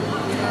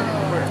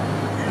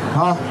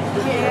 Huh?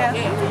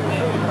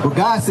 Yeah. But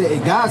God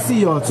see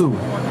y'all too.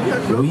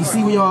 He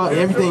see when y'all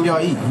everything y'all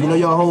eat. You know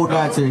y'all whole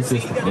dietary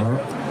system,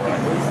 right?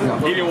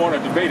 He didn't want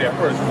to debate at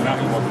first, but now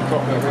he wants to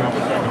talk.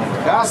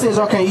 God says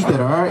y'all can't eat that,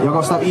 alright? Y'all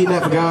gonna stop eating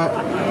that for God?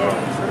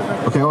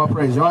 Okay, all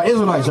praise. Y'all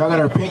Israelites, y'all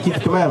gotta repent, keep the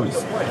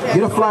commandments.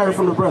 Get a flyer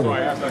from the brother.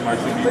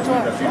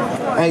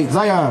 Hey,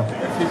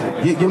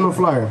 Zion, give him a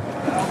flyer.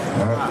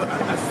 Alright.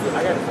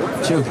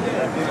 Chill.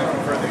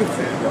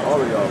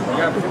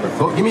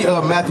 Go, give me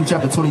Matthew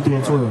chapter 23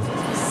 and 12.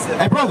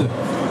 Hey, brother.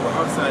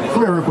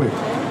 Come here real quick.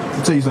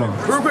 I'll tell you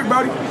something. Real quick,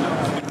 buddy.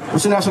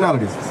 What's your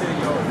nationality?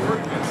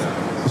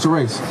 What's your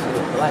race?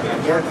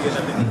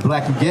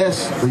 Black, you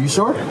guess. Are you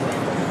sure?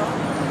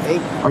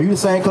 Are you the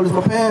same color as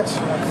my pants?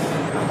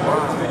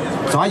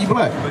 So how you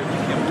black?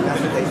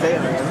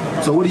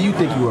 So what do you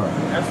think you are?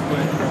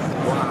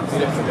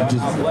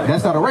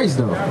 That's not a race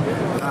though.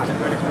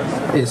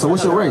 Yeah, so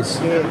what's your race?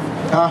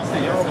 Huh?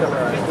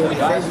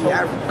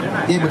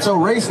 Yeah, but your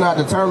race not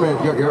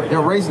determined,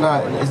 your race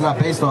is not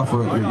based off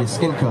of your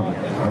skin color.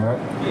 Alright?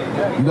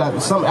 You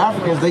got some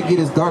Africans, they get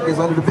as dark as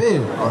under the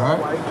bed,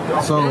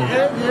 alright? So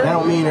that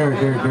don't mean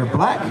they're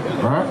black,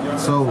 alright?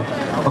 So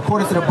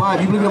according to the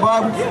Bible, you believe in the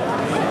Bible?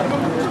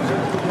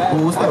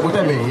 Well, what's that? What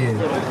that mean? Yeah.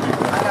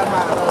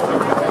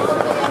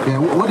 Yeah.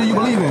 What do you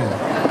believe in?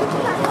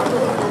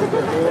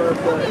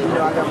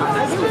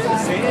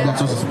 You got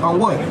your, on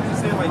what?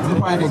 You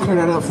probably can clear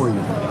that up for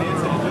you.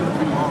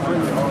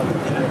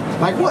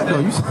 Like what though?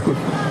 You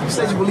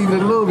said you believe in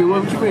it a little bit.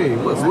 What you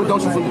mean? What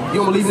don't you believe? You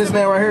don't believe in this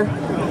man right here?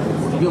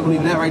 You don't believe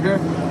in that right there? I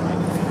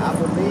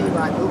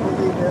do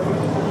believe him.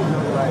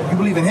 You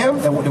believe in him?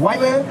 The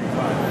white man?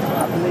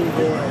 I believe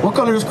in. What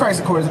color is Christ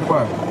according to the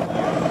Bible?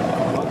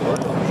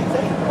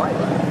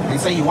 They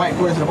say he white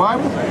according to the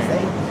Bible?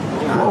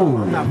 Whoa,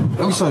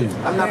 let me show you.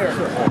 I'm not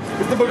sure.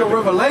 It's the book of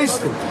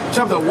Revelation,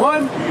 chapter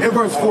 1 and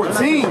verse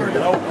 14.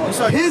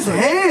 His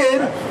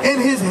head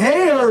and his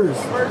hairs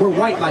We're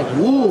white like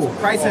wool.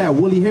 Christ had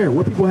woolly hair.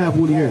 What people have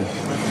woolly hair?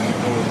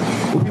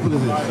 What people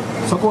is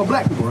this? So-called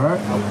black people, right?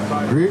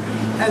 Rick?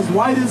 as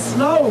white as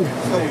snow.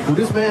 Will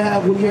this man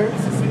have woolly hair?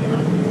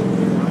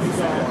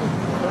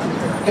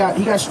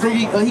 He got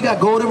stringy, he got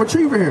golden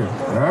retriever hair.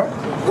 Right?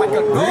 Like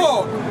a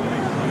dog.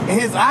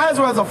 And his eyes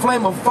were as a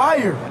flame of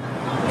fire.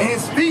 And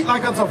his feet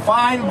like unto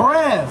fine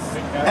brass,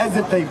 as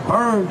if they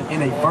burned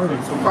in a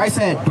furnace. Christ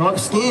had dark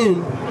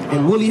skin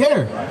and woolly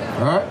hair.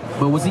 Alright?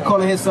 But was he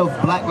calling himself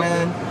black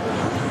man?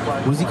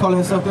 Was he calling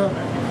himself that?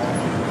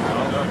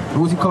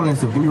 What was he calling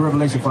himself? Give me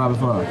Revelation 5 and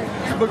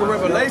 5. The book of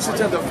Revelation,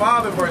 chapter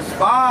 5 and verse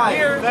 5.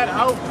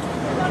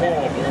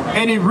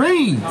 And it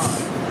reads,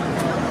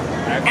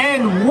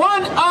 and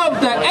one of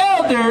the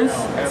elders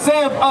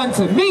said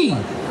unto me,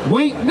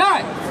 weep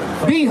not,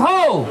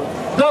 behold,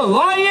 the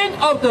Lion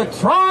of the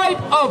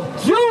tribe of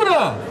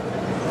Judah,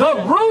 the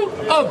root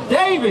of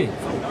David.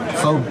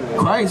 So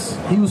Christ,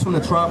 he was from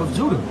the tribe of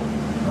Judah.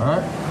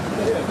 Alright?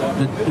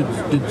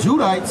 the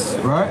Judites,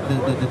 right?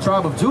 The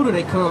tribe of Judah,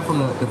 they come from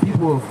the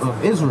people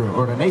of Israel,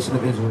 or the nation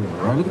of Israel,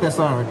 right? Look at that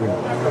sign right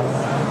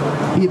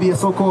there. He'd be a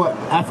so-called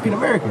African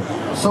American,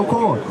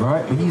 so-called,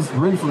 right? But he's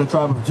really from the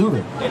tribe of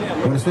Judah.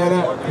 You understand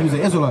that? He was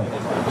an Israelite.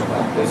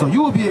 So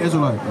you will be an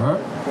Israelite, all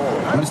right? You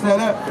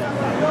understand that?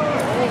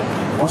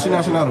 What's your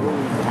nationality?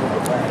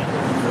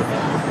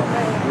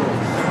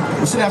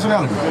 What's your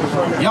nationality?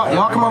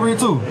 Y'all come over here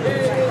too.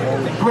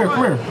 Come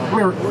here.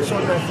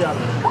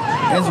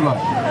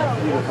 Israelite.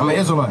 I'm an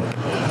Israelite.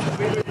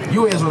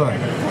 You an Israelite.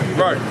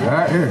 Right. All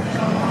right, here.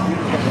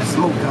 That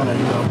smoke kind of,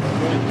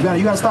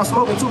 you gotta stop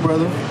smoking too,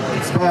 brother.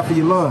 It's bad for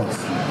your lungs.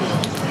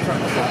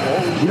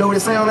 You know what they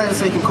say on that? They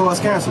say it can cause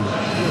cancer. So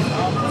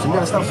you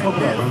gotta stop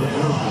smoking that, brother.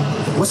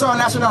 What's our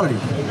nationality?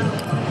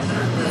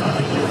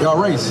 Y'all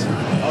race.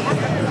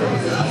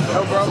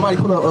 Somebody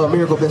put up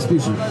Miracle Best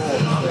Future.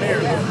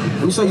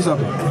 Let me show you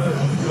something.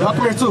 Y'all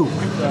come here too.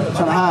 Trying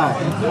to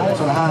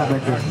hide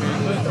back there.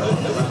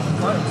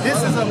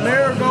 This is a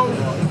miracle.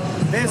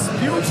 This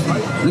beauty.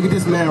 Look at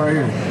this man right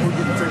here.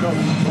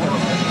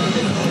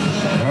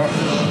 Right.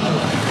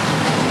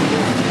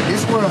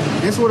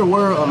 This where the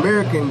word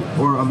American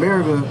or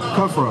America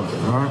come from.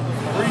 All right.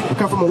 It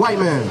come from a white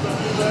man.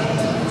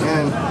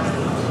 And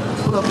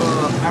put up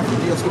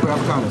Africanus.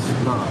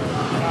 No.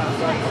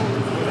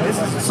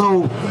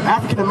 So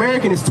African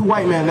American is two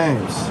white man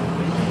names.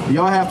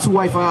 Y'all have two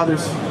white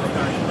fathers.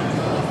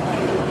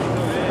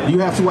 Do you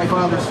have two white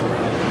fathers?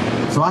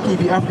 So how can you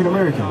be African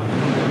American?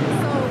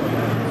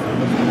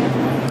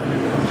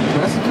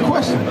 That's a good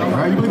question. All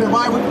right, you believe in the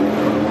Bible?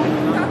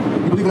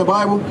 You believe in the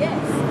Bible? Yes.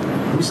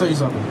 Let me show you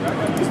something.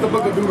 It's the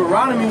book of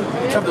Deuteronomy,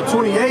 chapter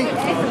 28,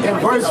 and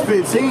verse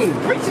 15.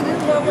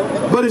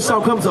 But it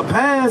shall come to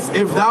pass,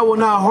 if thou wilt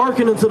not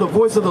hearken unto the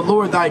voice of the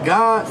Lord thy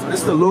God. So this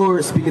is the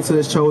Lord speaking to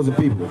his chosen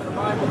people.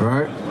 All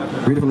right?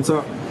 Read it from the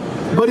top.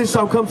 But it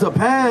shall come to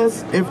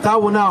pass, if thou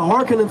wilt not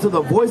hearken unto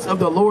the voice of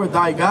the Lord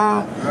thy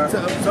God,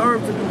 to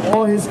observe to do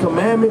all his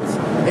commandments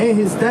and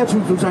his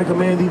statutes which I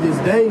command thee this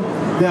day,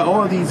 that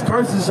all these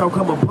curses shall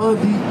come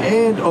upon thee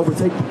and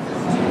overtake thee.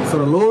 So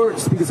the Lord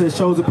speaking to his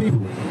chosen people.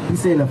 He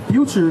said in the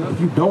future, if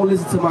you don't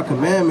listen to my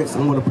commandments,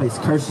 I'm going to place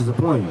curses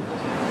upon you.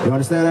 You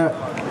understand that?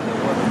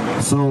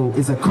 So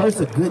is a curse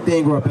a good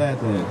thing or a bad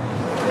thing?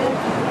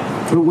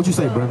 What you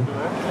say, brother?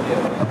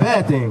 A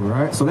bad thing,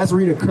 right? So let's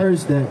read a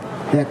curse that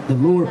the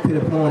Lord put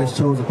upon his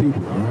chosen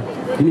people, right?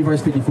 Give me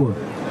verse 54.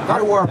 How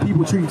do our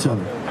people treat each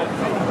other?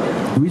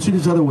 Do we treat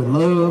each other with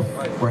love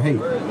or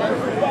hate?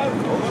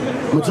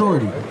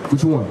 Majority.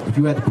 Which one, if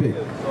you had to pick?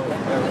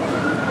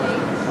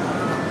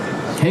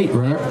 Hate,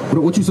 right?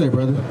 What you say,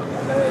 brother?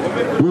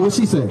 What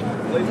she say?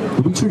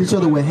 Do we treat each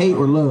other with hate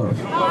or love?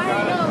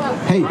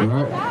 Hate,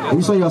 right? Let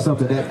me show y'all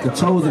something that the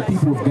chosen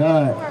people of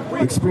God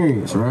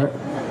experience, right?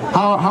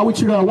 How we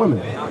treat our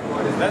women?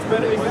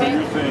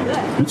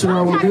 We treat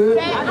our women good?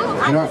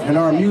 In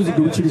our music,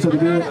 do we treat each other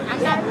good?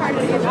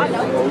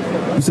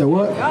 You said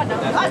what?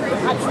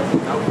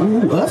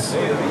 Ooh, us?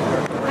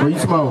 Or you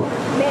talking about?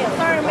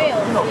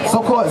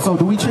 So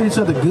do we treat each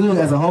other good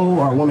as a whole,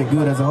 or women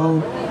good as a whole?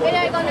 It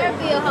ain't gonna never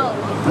be a whole. You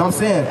know what I'm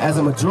saying? As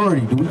a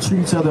majority, do we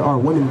treat each other, our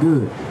women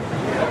good?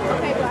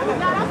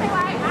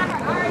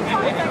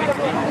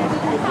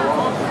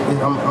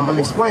 I'm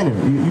explaining.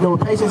 You know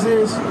what patience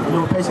is? You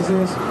know what patience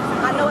is?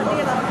 I know what it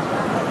is.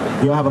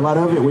 You don't have a lot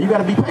of it? Well, you got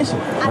to be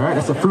patient, all right?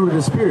 That's a fruit of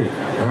the Spirit,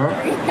 all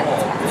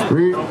right?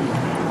 Read.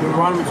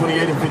 Deuteronomy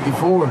 28 and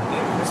 54.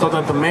 So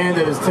that the man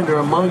that is tender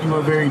among you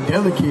and very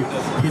delicate,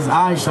 his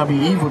eyes shall be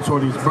evil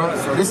toward his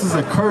brother. This is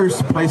a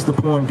curse placed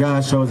upon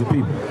God's chosen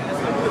people,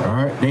 all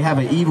right? They have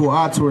an evil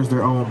eye towards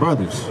their own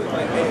brothers.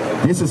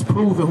 This is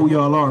proving who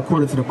y'all are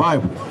according to the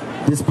Bible.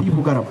 This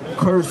people got a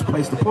curse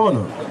placed upon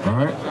them, all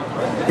right?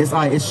 It's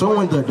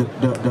showing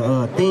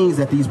the things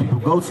that these people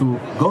go through,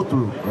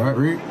 all right?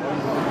 Read.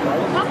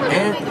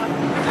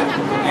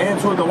 And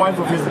toward the wife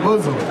of his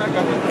bosom,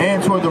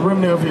 and toward the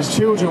remnant of his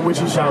children, which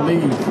he shall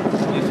leave.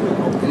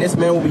 And this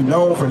man will be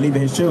known for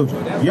leaving his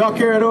children. Y'all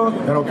care at all?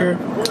 Y'all don't care?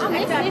 I'm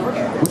listening.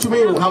 What you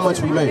mean, how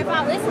much we make? If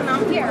I listen,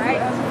 I'm here, right?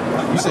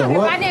 You said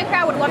what? If I didn't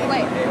cry, I would walk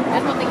away.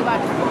 That's one thing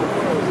about it.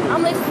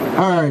 I'm listening.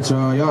 All right,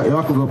 y'all.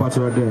 Y'all can go about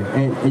your day.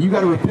 And you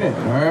got to repent,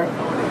 all right?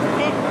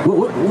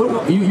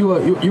 What, you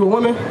a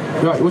woman?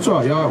 What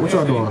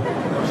y'all doing?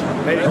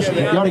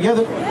 Y'all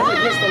together?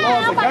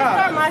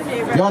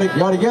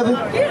 Y'all together?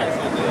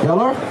 Yeah. Y'all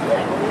are?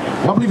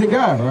 Y'all believe in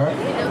God, right?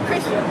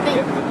 Christian.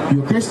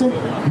 You a Christian?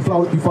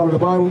 You follow the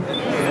Bible?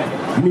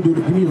 You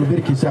need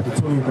Leviticus chapter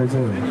 20 and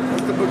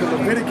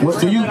 13. What,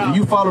 do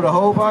you follow the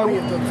whole Bible?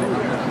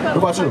 What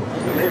about you?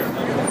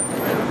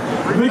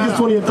 Leviticus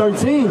 20 and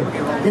 13.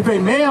 If a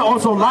man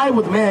also lie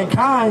with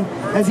mankind,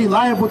 as he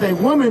lieth with a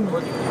woman,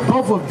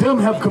 both of them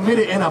have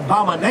committed an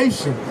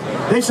abomination.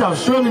 They shall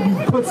surely be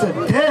put to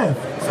death.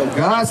 So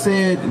God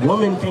said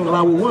women can't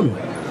lie with women.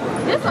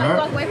 This one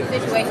walk away from the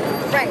situation.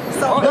 Right.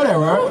 So You know that,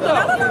 right?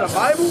 no. The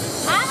Bible?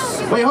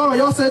 Wait, hold on.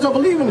 Y'all said y'all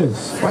believe in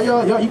this. Why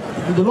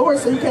the Lord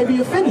said you can't be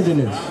offended in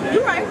this.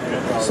 You're right.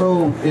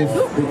 So if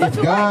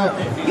God,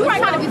 You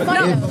right trying to be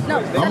funny. No.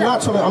 I'm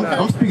not trying to.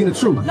 I'm speaking the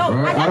truth. No,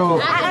 right? I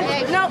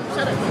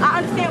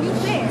understand what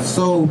you're saying.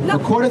 So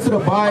according to the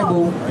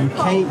Bible, you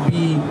can't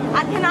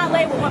I cannot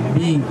label women.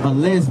 be a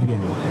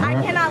lesbian. Right?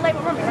 I cannot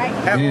label women, right?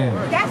 Yeah.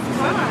 That's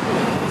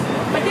fine.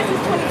 But this is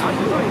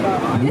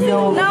 2023. This is,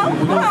 hold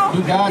on.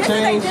 Do God this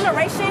change? is a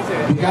generation.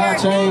 Do God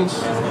change?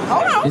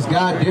 Hold on. Is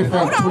God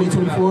different?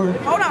 2024.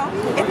 Hold on.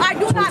 If I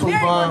do not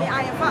marry women,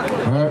 I am fine.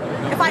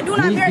 Right. If I do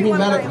not marry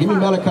women, I am Give me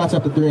fine. Malachi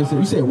chapter 3 and 6.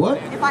 You said what?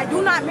 If I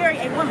do not marry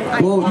a woman, I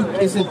am Well, fine.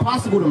 it's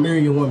impossible to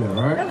marry a woman,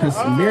 right? Because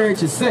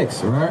marriage is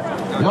sex, right?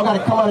 Y'all got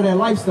to come out of that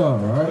lifestyle,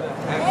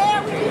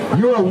 right?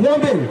 You're a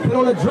woman. Put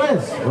on a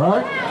dress,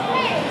 right?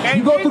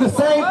 You go through the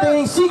same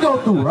thing she go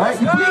through, right?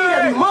 You bleed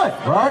every month,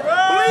 right?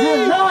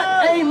 You're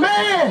not a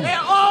man.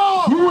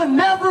 You will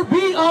never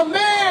be a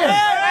man.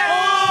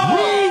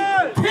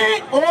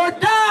 Repent or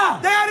die.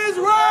 That is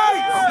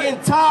right. I'm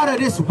getting tired of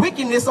this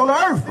wickedness on the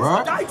earth,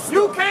 right?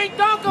 You can't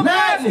dunk a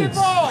Madness.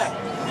 basketball.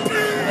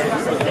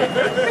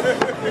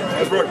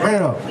 Bring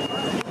it up.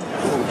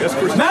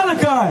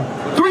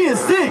 Malachi 3 and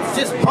 6.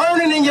 Just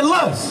burning in your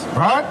lust,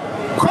 right?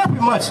 Crappy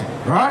munching,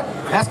 right?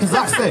 That's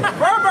Kazakh said.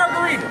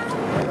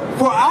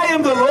 For I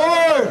am the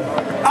Lord.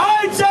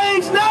 I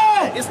change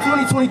not. It's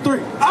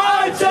 2023.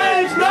 I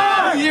change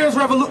not. New Year's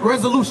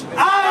resolution.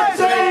 I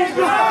change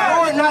not.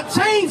 Lord not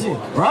changing,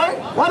 right?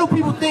 Why do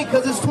people think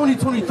because it's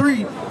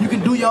 2023 you can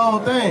do your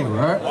own thing,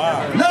 right?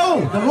 Wow.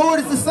 No, the Lord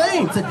is the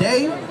same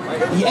today,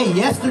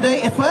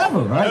 yesterday, and forever,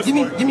 right? Give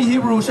me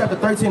Hebrews chapter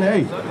 13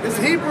 and 8. It's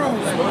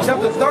Hebrews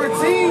chapter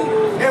 13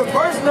 and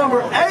verse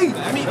number 8.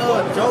 I mean,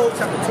 Joel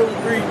chapter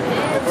 23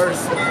 and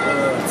verse 10.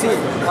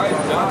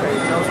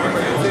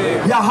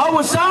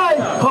 Yahweh Shai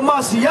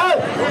Hamashiach,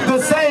 the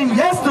same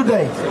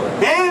yesterday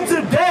and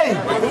today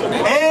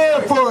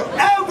and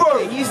forever.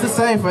 He's the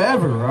same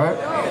forever, right?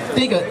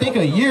 Think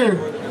a year,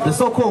 the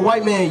so-called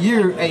white man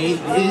year,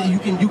 you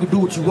can do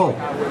what you want,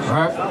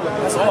 right?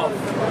 That's off.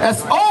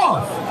 That's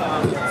off.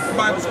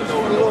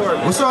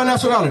 What's your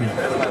nationality?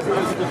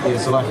 Yeah,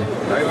 Salaki.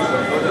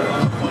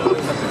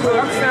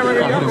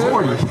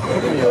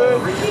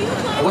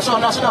 What's your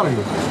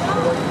nationality?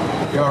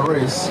 Your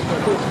race.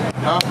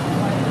 Huh?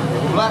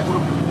 Black?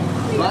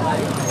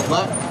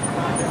 Black?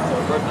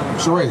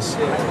 What's your race?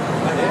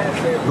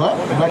 Black?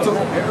 Black too?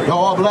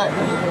 Y'all all black?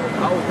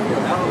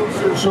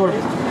 Sure.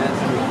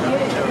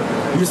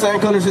 You the same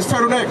color as his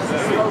turtleneck?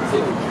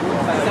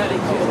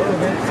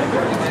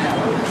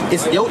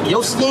 It's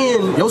your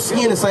skin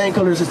the same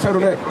color as his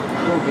turtleneck.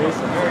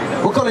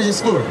 What color is your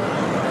skin?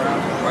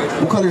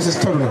 What color is his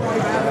turtleneck?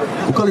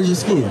 What color is your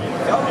skin?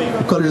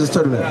 What color is his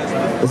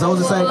turtleneck? Is those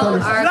the same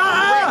colors?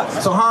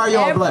 So how are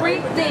y'all black?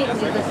 Everything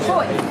is a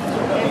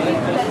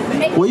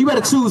choice. Well, you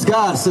better choose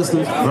God,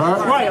 sister.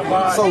 Right?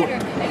 So,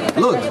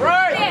 look.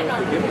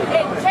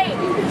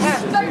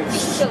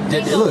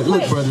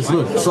 Look, brothers,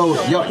 look. So,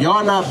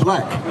 y'all not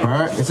black,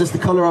 right? It's just the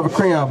color of a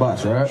crayon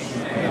box, right?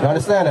 You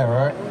understand that,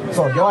 right?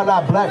 So, y'all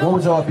not black, what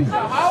would y'all be?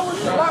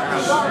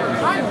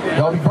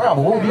 Y'all be brown,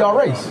 but what would be our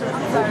race?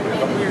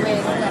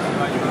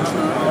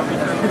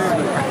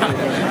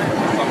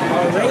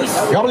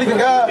 Y'all believe in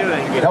God?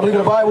 Y'all believe in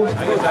the Bible?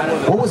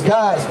 What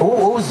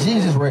was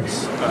Jesus'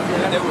 race?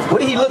 What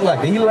did he look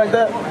like? Did he look like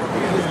that?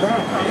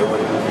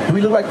 Do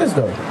he look like this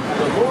though?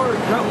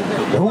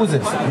 Who is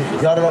this?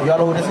 Y'all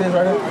know who this is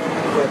right here?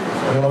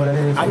 You don't know who that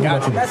is?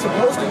 That's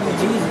supposed to be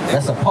Jesus.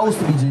 That's supposed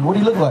to be Jesus. What do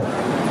he look like?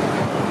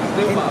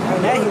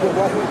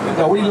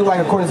 No, what do he look like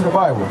according to the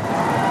Bible?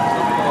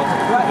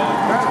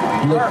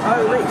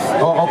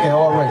 Oh, okay,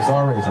 all race,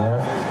 all right.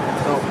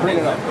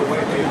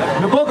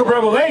 The book of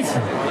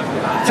Revelation,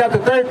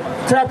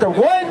 chapter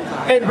 1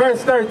 and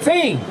verse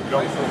 13.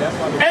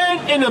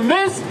 And in the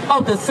midst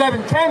of the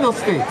 7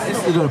 candlesticks,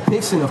 This is a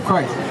depiction of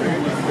Christ.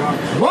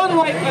 one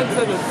like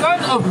unto the Son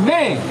of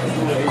Man,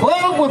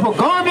 clothed with a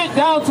garment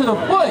down to the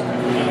foot,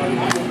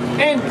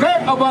 and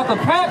girt about the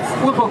paps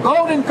with a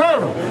golden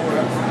girdle.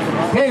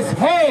 His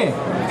head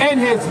and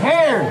his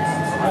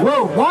hairs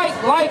were white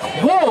like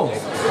wool.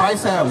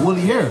 Christ had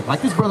woolly hair,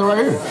 like this brother right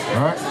here.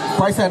 All right,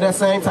 Christ had that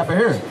same type of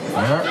hair.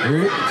 All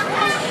right,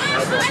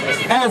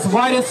 as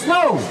white as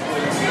snow,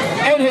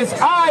 and his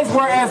eyes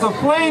were as a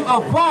flame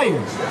of fire,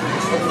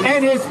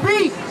 and his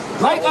feet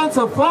like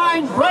unto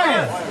fine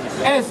brass,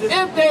 as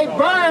if they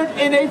burned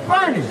in a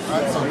furnace.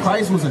 So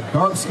Christ was a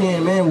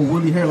dark-skinned man with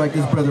woolly hair like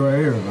this brother right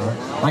here,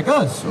 right? Like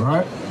us,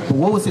 right? But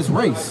what was his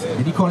race?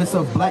 Did he call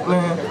himself black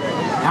man,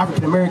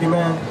 African American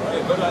man?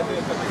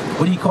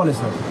 What did he call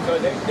himself?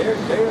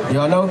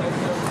 Y'all know?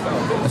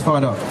 Let's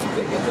find out.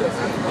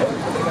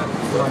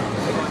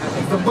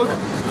 The book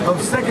of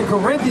 2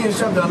 Corinthians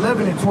chapter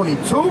 11 and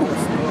 22.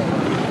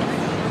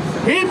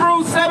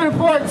 Hebrews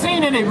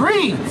 7:14, and it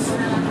reads,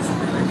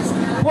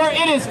 for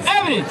it is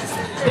evident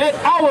that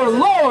our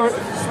Lord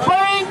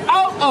sprang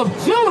out of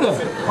Judah.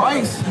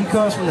 Christ, he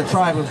comes from the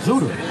tribe of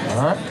Judah.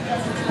 All right.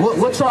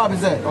 What tribe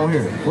is that on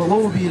here? What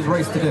would be his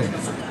race today?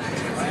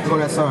 Look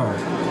at that sign.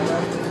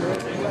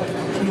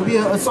 He'll be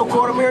a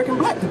so-called American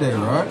black today,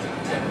 right?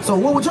 So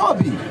what would y'all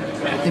be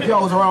if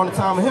y'all was around the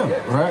time of him,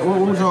 right? What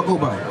would y'all go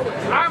by?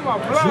 I'm a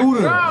black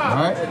Judah,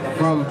 guy. right?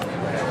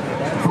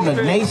 From the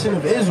nation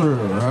of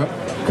Israel, right?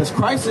 Because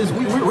Christ is,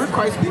 we're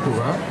Christ's people,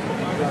 right?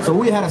 So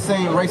we had the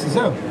same race as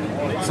him.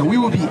 So we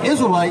would be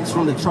Israelites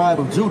from the tribe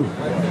of Judah.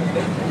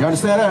 You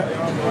understand that?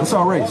 What's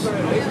our race?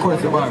 According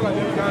to the Bible.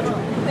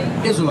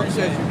 Israelites.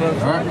 All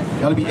right?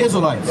 Y'all to be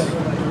Israelites.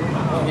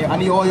 Yeah, I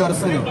need all y'all to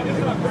sing it.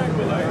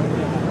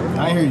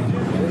 I ain't hear you.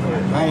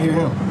 I ain't hear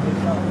him.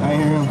 I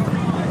ain't hear him.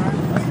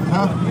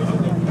 Huh?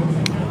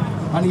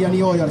 I need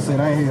all y'all to say it.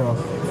 I ain't hear y'all.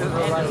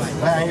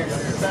 I ain't hear you.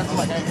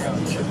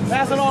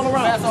 Pass it all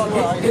around. Pass all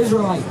around.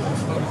 Israelite.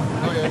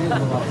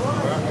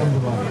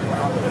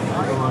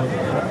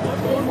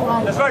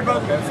 That's right,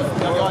 brother.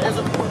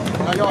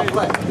 Y'all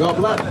black. Y'all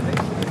black.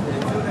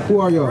 Who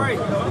are y'all?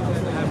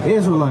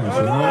 Israelites,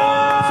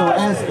 right? So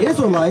as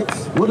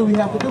Israelites, what do we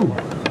have to do?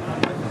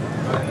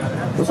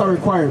 What's our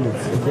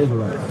requirements as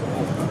Israelites?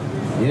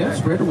 Yeah,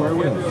 spread the word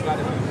with us.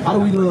 How do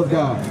we love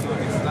God?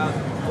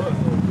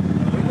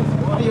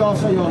 How do y'all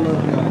say y'all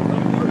love God?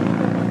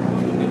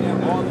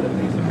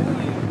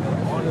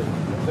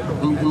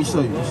 Let me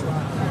show you.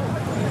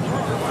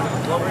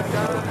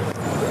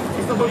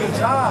 It's the book of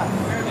John,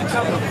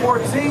 chapter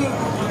 14,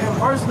 and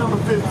verse number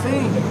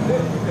 15.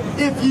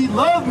 If ye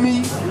love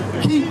me,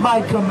 keep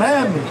my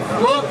commandments.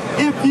 Look,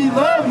 if ye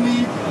love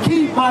me,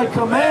 keep my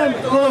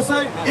commandments. Lord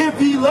say, if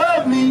ye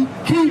love me,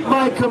 keep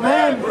my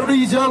commandments. What do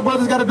these young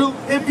brothers got to do?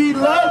 If ye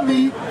love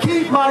me,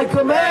 keep my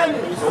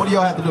commandments. So what do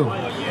y'all have to do?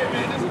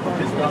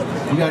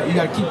 You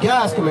got to keep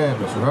God's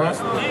commandments, right?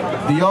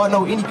 Do y'all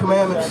know any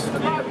commandments?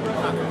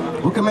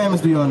 What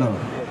commandments do y'all know?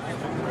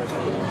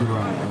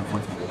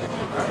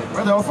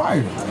 Brother on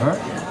fire, all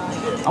right?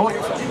 I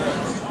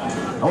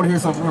want to hear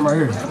something from him right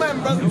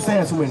here. You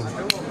saying too many.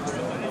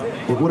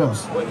 What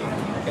else?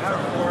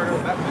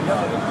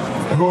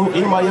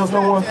 Anybody else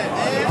know one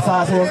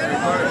besides him?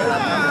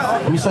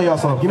 Let me show y'all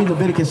something. Give me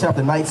Leviticus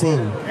chapter 19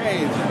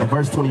 and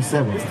verse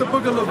 27. It's the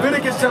book of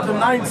Leviticus chapter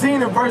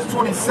 19 and verse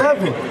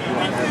 27.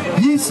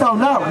 Ye shall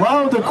not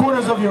round the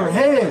corners of your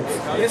heads.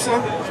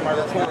 Listen.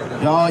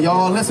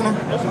 Y'all listening?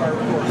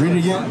 Read it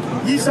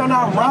again. Ye shall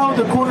not round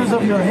the corners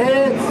of your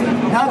heads,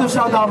 neither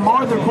shalt thou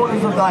mar the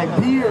corners of thy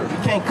beard. You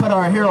can't cut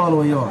our hair all the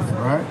way off,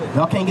 all right?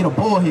 Y'all can't get a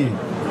ball head.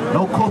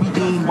 No Kobe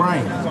Dean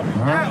Bryant,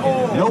 all right?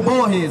 No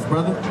ball heads,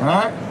 brother, all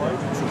right?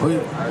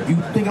 You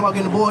thinking about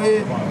getting a ball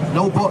head?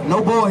 No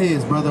ball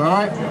heads, brother, all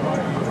right?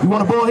 You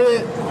want a ball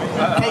head?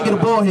 Can't get a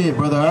ball head,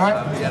 brother, all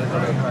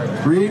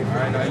right? Read.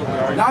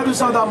 Neither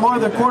shalt thou mar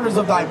the corners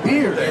of thy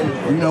beard.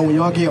 You know, when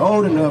y'all get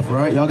old enough,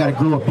 right, y'all got to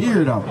grow a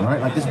beard out,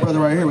 right? Like this brother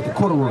right here with the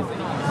corduroy, all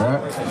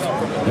right?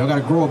 Y'all got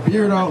to grow a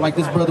beard out like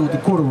this brother with the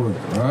corduroy,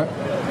 all right?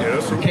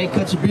 You can't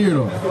cut your beard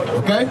off,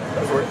 okay?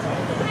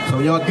 So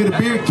y'all get a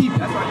beard, keep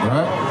it, all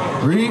right?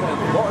 Read.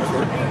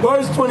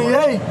 Verse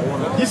 28.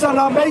 You shall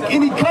not make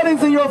any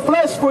cuttings in your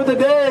flesh for the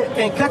dead.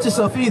 Can't cut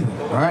yourself either,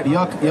 all right?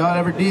 Y'all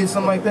ever did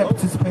something like that,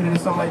 participated in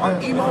something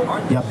like that?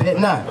 Y'all bet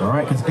not, all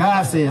right? Because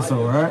God said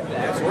so, all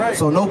right?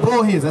 So no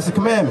bull heads, that's a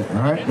commandment,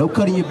 all right? No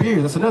cutting your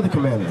beard, that's another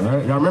commandment, all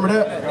right? Y'all remember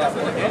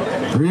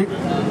that? Read.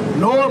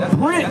 Nor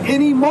print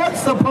any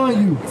marks upon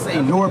you.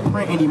 Say nor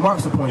print any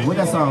marks upon you. What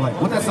that sound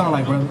like? What that sound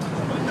like, brother?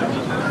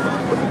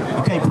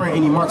 You can't print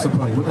any marks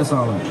upon you. What that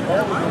sound like?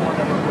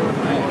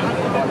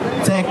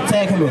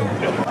 Tag him in.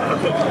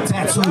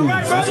 Tattoos.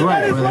 That's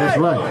right, brother. That's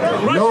right.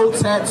 No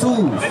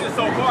tattoos.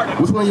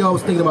 Which one of y'all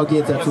was thinking about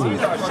getting tattoos?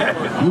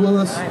 You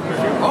was?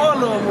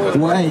 All of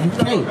them. Well, hey, you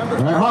can't.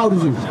 All right? How old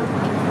is you?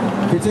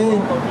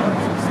 15?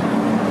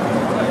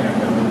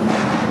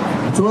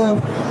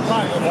 12?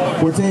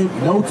 14?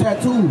 No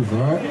tattoos, all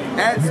right?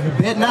 You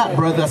bet not,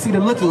 brother. I see the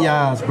look in your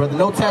eyes, brother.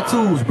 No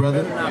tattoos,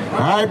 brother. All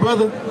right,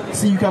 brother?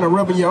 See you kind of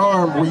rubbing your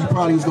arm where you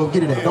probably was going to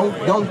get it at.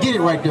 Don't get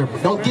it right there.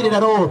 Don't get it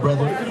at all,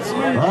 brother.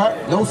 All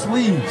right? No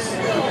sleeves.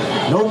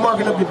 No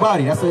marking up your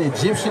body. That's an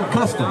Egyptian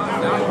custom.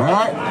 All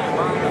right?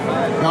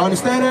 Y'all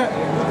understand that?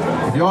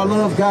 If y'all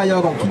love God,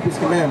 y'all going to keep his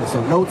commandments.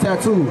 So no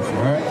tattoos,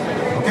 all right?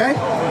 Okay?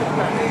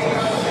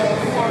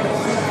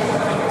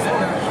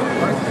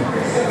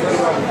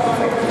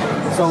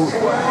 So,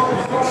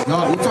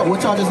 y'all,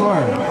 what y'all just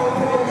learned?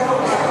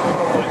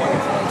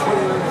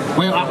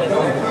 Well,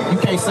 you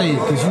can't say it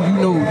because you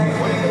know,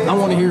 I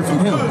want to hear it from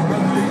him.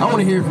 I want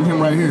to hear it from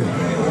him right here.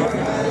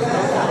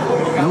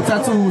 No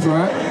tattoos,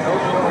 right?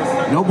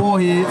 No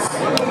bald heads.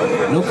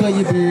 No cutting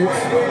your beards.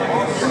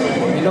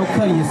 And no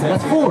cutting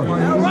yourself. That's 4.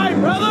 All right,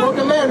 brother. 4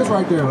 commandments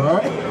right there, all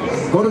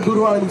right? Go to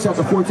Deuteronomy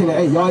chapter 14 and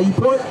 8. Y'all eat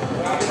pork?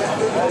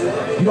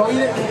 You don't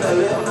eat it?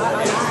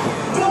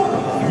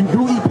 You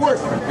do eat pork?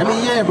 I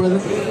mean, yeah, brother.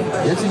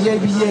 That's a yay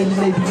be yay, you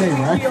may be nay,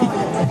 right?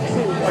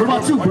 What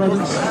about you, brother?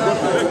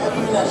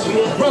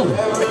 Brother,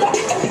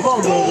 come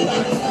on, brother.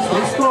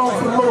 Stay strong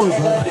for the Lord,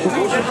 brother.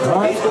 All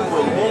right?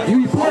 You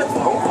eat pork?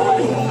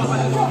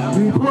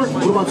 You eat pork?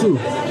 What about you?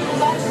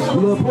 You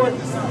love pork?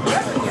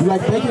 You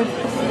like bacon?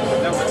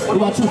 What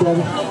about you,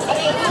 brother?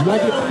 You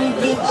like it?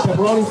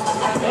 Pepperonis?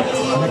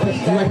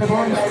 You like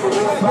pepperonis?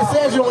 But it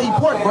says you don't eat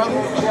pork,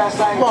 brother.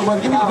 Come on,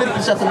 brother. Give me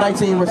Leviticus chapter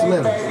 19, verse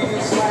 11.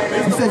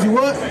 You said you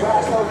what?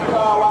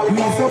 You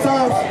eat it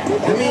sometimes? I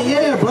mean,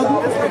 yeah, brother.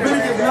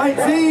 Leviticus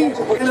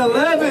 19 and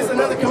 11 is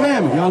another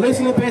commandment. Y'all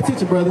listening? Pay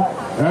attention, brother.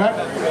 All right?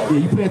 Yeah,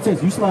 you pay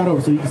attention. You slide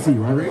over so you can see,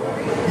 right?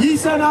 Ye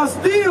shall not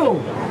steal,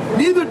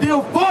 neither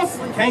deal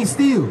falsely. Can't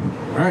steal.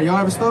 All right, y'all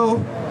ever stole?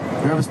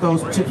 You ever stole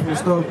some chips from the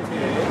store?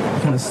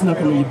 Kind of snuck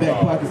them in your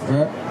back pocket,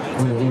 right?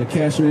 When the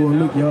cashier will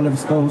look, y'all ever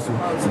stole some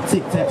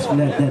Tic Tacs from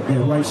that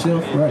right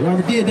shelf, right? Y'all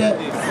ever did that?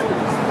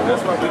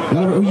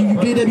 You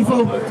did that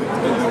before?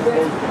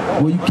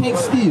 Well, you can't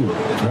steal,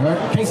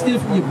 right? Can't steal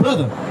from your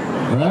brother,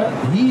 right?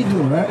 He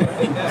do, right?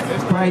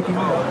 Cranky.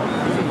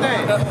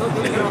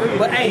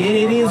 But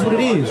hey, it is what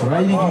it is,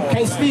 right? You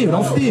can't steal.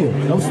 Don't steal.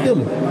 Don't steal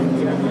it.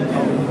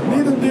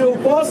 Neither deal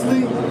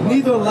falsely,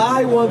 neither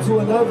lie one to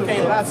another.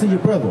 Can't lie to your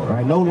brother,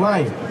 right? No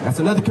lying. That's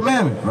another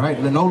commandment, right?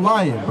 No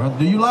lying, brother.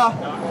 Do you lie?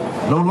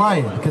 No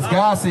lying, because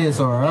God says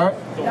so, all right?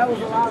 That was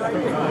a lie right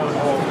there.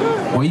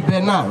 Well, you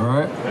better not, all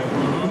right?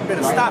 You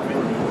better stop it.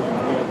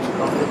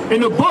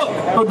 In the book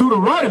of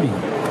Deuteronomy,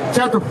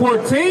 chapter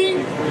 14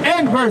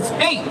 and verse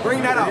 8.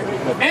 Bring that out.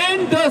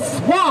 And the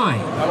swine.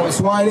 You know what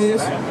swine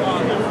is?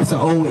 It's an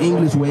old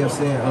English way of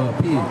saying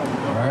pig,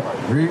 all right?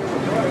 Read.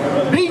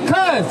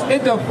 Because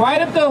it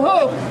divideth the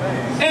hoof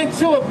and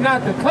cheweth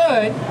not the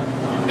cud,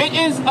 it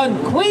is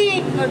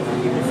unclean.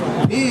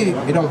 Pig,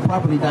 it don't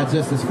properly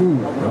digest its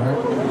food, all right?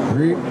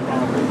 Read.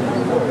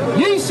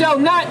 Ye shall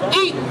not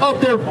eat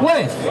of their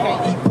flesh. You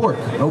can't eat pork,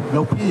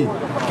 no pig.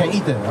 Can't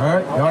eat that, all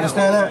right? Y'all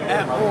understand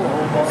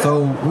that?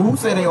 So, who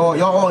say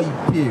y'all all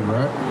eat pig,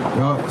 right?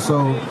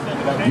 So,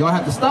 y'all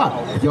have to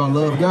stop if y'all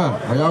love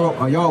God.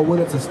 Are y'all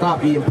willing to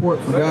stop eating pork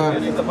for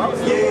God?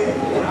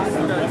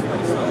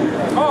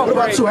 What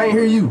about you? I ain't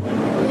hear you. I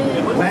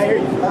ain't hear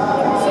you.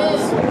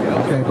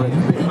 Okay, but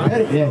you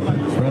better, yeah,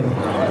 brother.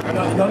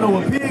 Y'all know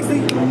what pigs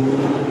eat?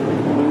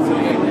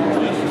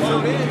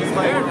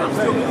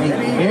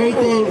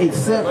 Everything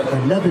except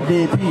another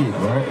dead pig,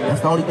 right?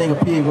 That's the only thing a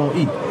pig won't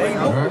eat,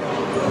 right?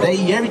 They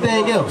eat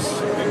everything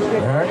else,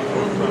 right?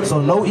 So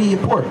no eating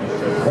pork.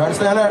 You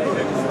understand that?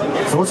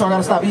 So what y'all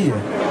gotta stop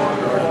eating?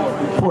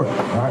 Pork,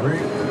 all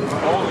right?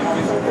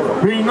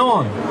 Reading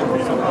on.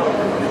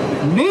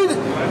 Neither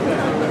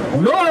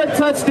nor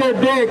touch their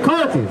dead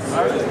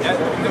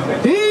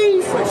carcass.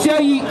 These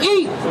shall ye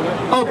eat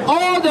of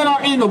all that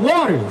are in the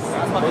waters.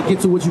 Get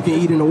to what you can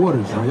eat in the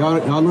waters, right?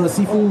 Y'all love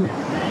seafood?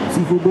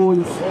 Seafood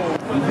boils?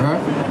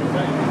 Alright?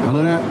 Y'all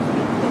love that?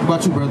 What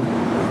about you, brother?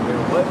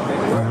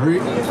 Alright,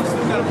 read.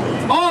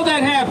 All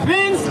that have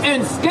fins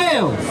and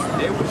scales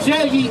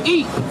shall ye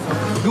eat.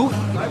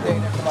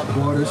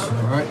 Waters,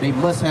 alright? They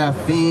must have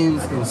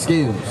fins and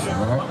scales,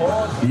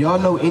 alright? Do y'all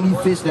know any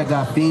fish that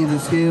got fins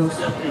and scales?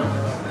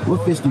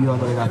 What fish do y'all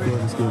know that got fins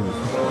and scales?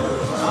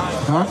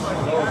 Huh?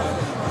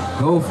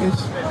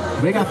 Goldfish?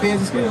 They got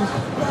fins and scales?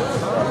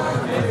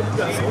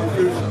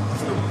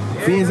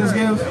 Fins and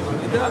scales?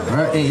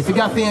 Alright, hey, if it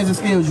got fins and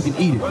scales, you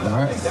can eat it,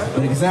 alright?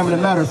 But examine the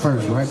matter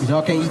first, right? Because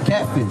y'all can't eat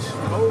catfish.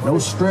 No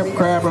shrimp,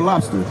 crab, or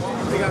lobster.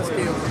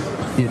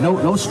 Yeah,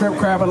 no shrimp,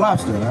 crab, or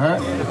lobster,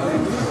 alright?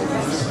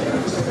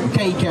 You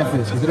can't eat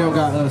catfish because they don't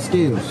got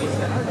scales.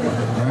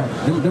 Alright?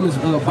 Them is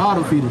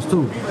bottom feeders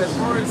too.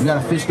 You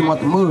gotta fish them out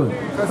the mud.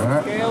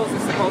 Alright? Scales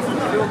is supposed to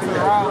filter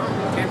out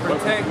and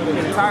protect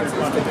the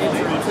toxins to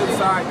enter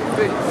inside the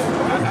fish.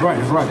 That's right,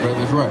 brother,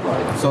 that's right.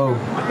 So,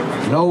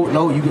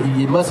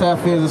 you must have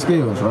fins and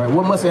scales, right?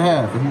 What must it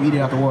have if you eat it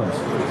out the waters?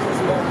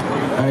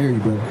 I hear you,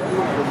 brother.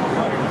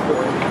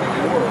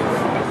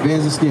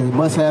 Fins and scales. It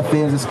must have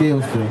fins and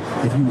scales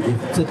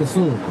to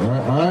consume.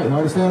 Alright, you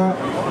understand that?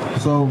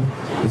 So,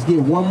 let's get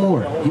one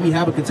more. Give me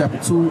Habakkuk chapter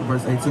 2,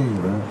 verse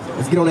 18, right?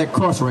 Let's get on that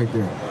cross right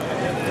there.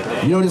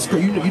 You know this?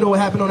 You know what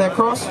happened on that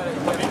cross?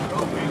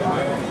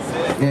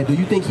 Yeah, do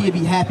you think he'd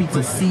be happy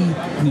to see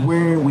you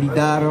wearing what he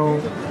died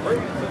on?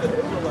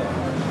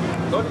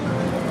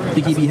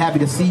 Think he'd be happy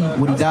to see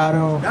what he died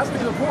on? That's a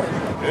good point.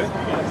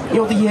 You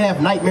don't think he'd have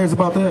nightmares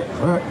about that,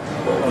 right?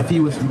 If he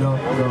was, if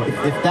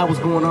that was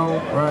going on,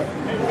 right?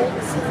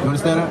 You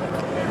understand that?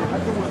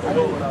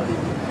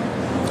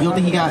 You don't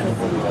think he got it?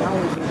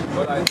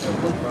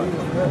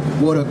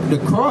 Well, the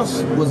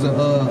cross was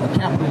a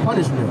capital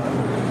punishment.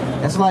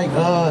 That's like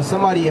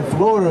somebody in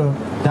Florida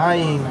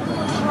dying,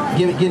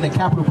 getting a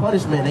capital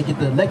punishment, they get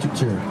the electric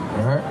chair,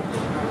 all right?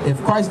 If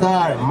Christ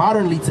died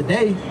modernly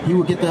today, he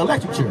would get the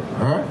electric chair,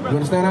 all right? You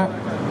understand that?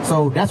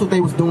 So that's what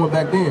they was doing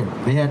back then.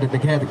 They had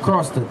the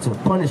cross to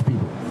punish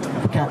people,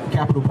 for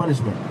capital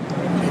punishment.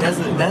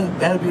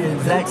 That'd be the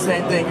exact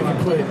same thing if you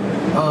put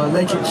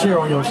electric chair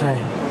on your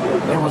chain.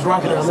 It was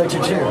rocking an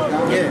electric chair.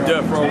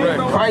 Yeah.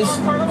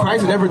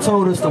 Christ never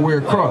told us to wear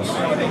a cross.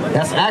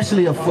 That's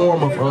actually a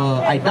form of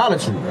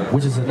idolatry,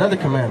 which is another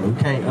commandment.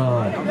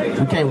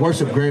 We can't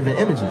worship graven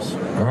images.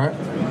 All right.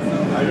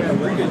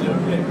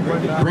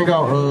 Bring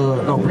out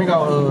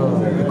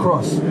the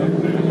cross.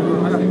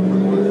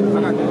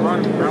 All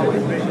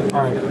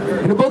right.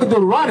 In the book of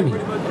Deuteronomy,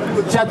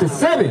 chapter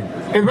 7,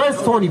 and verse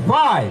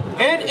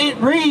 25, and it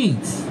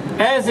reads,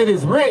 as it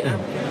is written,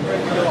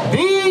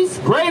 these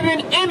graven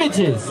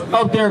images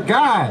of their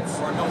gods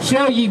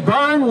shall ye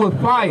burn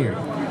with fire.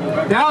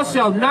 Thou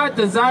shalt not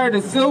desire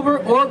the silver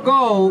or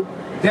gold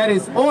that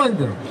is on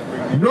them,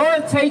 nor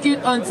take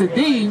it unto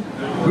thee,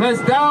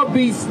 lest thou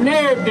be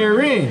snared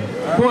therein.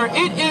 For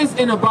it is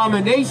an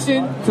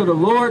abomination to the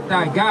Lord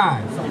thy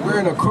God.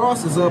 Wearing a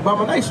cross is an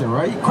abomination,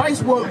 right?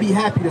 Christ won't be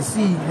happy to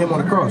see him on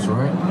the cross,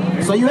 right?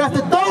 So you have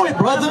to throw it,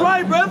 brother. That's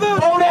right, brother.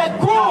 Throw that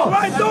cross.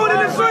 That's right, throw it in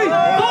the street.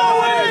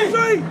 Throw it.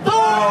 Throw it.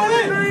 Throw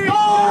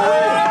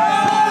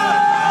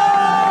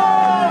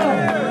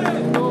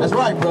it. That's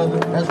right, brother.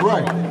 That's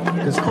right.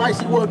 Because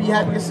Christ, he won't be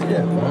happy to see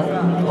that,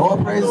 right? All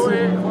praise to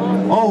him.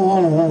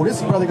 Oh,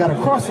 this brother got a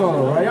cross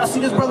on, right? Y'all see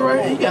this brother right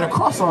here? He got a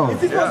cross on.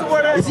 Is he supposed to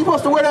wear that? Is he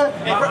supposed to wear that?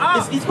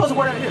 Is he supposed to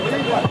wear that here?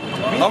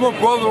 I'm a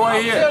brother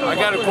right here. I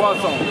got a cross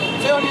on.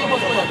 Tell me he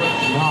supposed to wear that,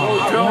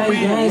 Tell me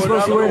You ain't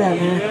supposed to wear that,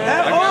 man.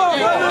 At all,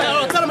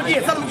 brother. Tell him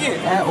again. Tell him again.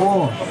 At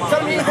all. Tell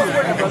him he ain't supposed to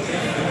wear that, brother.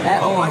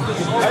 At all. I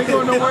ain't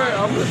going nowhere.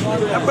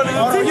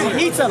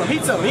 He tell him. He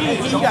got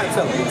to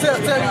tell him. Tell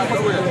him he ain't supposed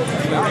to wear that.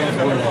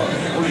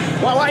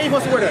 Why ain't he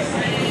supposed to wear that?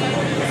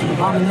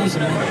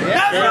 Abomination, man.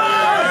 That's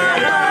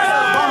right!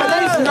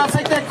 Abomination. You gotta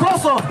take that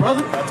cross off,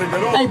 brother.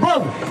 Hey,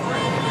 brother.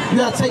 You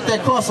gotta take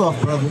that cross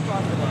off, brother.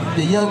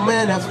 The young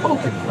man has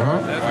spoken, all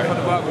right?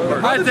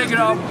 I take it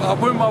off. I'll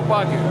put it in my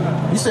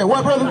pocket. You said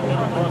what, brother?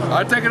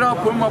 I take it off.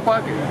 Put it in my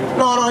pocket.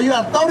 No, you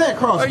gotta throw that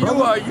cross,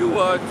 brother. You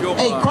are.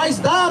 Hey,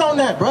 Christ died on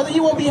that, brother.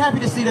 You won't be happy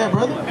to see that,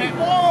 brother.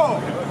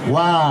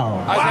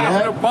 Wow. I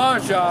got it in a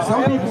pawn shop.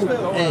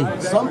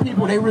 Some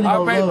people, they really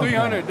don't love. I paid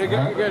 $300. They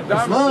get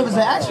diamonds. Love is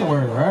an action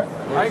word, right?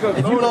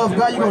 If you love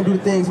God, you're gonna do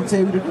the things He tell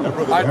you to do.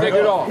 I take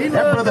it off.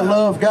 That brother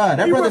loved God.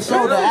 That brother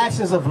showed the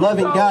actions of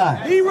loving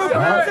God. He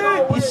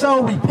repented. He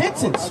showed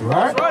repentance,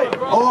 right?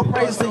 All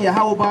praise to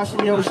Yahweh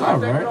B'Shem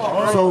Yahushua, right?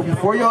 So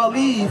before y'all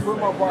leave,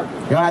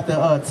 y'all have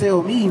to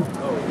tell me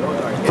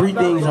 3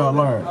 things y'all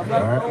learned, all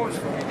right?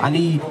 I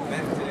need.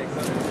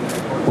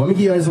 Well, let me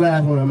give y'all this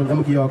last one. I'm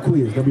gonna give y'all a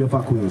quiz,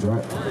 WFI quiz,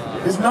 right?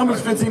 It's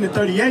Numbers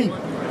 15-38.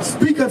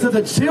 Speak unto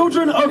the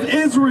children of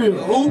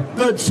Israel. Who?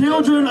 The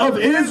children of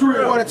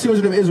Israel. Who are the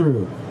children of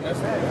Israel?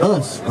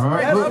 Us, all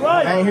right? Look,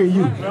 I ain't hear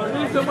you.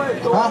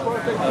 Huh?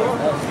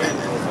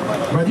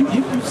 Brother,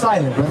 you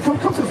silent, brother.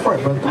 Come to the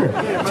front, brother. Come here.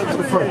 Come to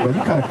the front, brother.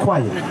 You kind of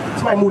quiet.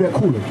 Somebody move that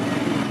cooler.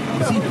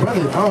 See,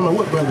 brother, I don't know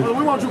what, brother.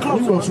 We want you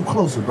closer. We want you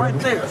closer, brother.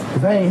 Right there.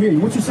 Because I ain't hear you.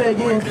 What you say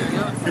again?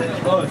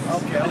 Us.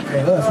 Okay,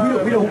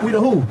 us. We the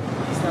who?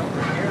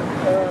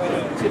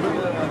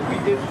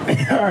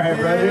 All right,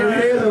 brother.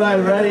 Here's a lot,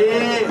 brother.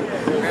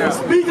 Yeah.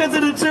 Speak unto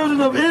the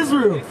children of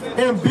Israel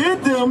and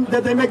bid them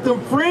that they make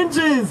them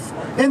fringes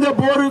in the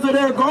borders of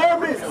their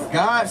garments.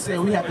 God said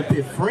we have to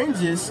put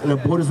fringes in the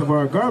borders of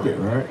our garment,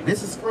 right?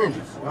 This is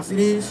fringes. Y'all see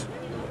these?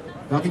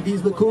 Y'all think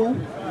these look cool?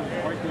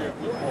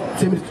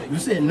 Timothy, you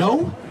said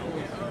no?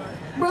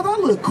 Brother, I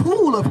look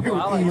cool up here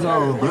with these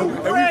on, bro. You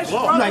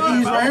like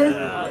these right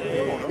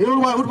here? You know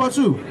what about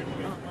you?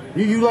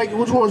 You like,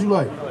 which ones you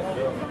like?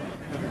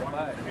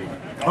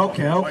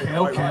 Okay.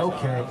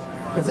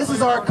 Because this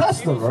is our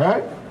custom,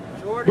 right?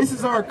 This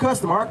is our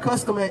custom. Our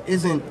custom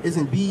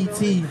isn't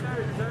BET.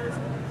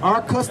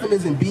 Our custom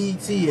isn't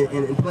BET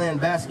and playing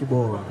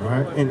basketball,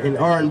 right? And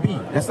R&B.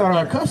 That's not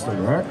our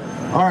custom, right?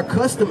 Our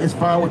custom is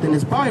found within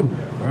this Bible,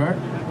 right?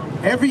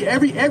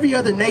 Every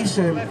other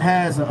nation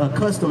has a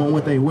custom on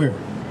what they wear,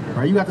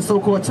 right? You got the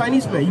so-called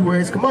Chinese man, he wear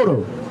his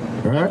komodo,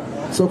 right?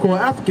 So-called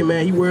African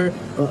man, he wear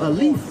a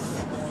leaf,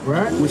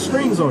 right, with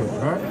strings on it,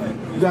 right?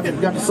 You got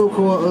the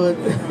so-called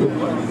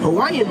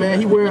Hawaiian man,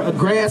 he wear a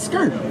grass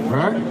skirt,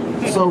 right?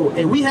 So,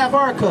 and we have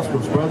our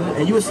customs, brother,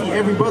 and you will see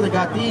every brother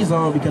got these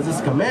on because it's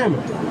a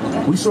commandment.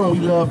 We show them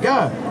we love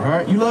God, all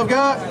right? You love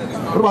God?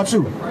 What about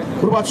you?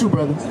 What about you,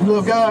 brother? You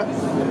love God?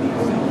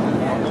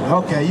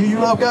 Okay, you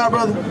love God,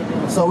 brother?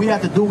 So we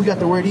got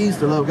to wear these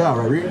to love God,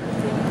 right? Read.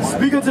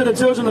 Speak unto the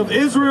children of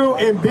Israel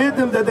and bid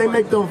them that they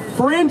make them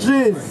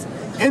fringes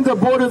in the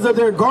borders of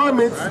their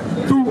garments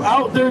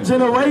throughout their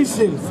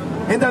generations,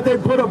 and that they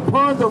put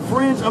upon the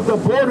fringe of the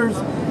borders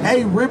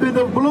a ribbon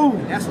of blue.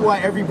 That's why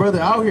every brother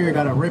out here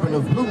got a ribbon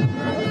of blue.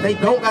 If they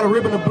don't got a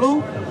ribbon of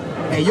blue,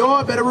 and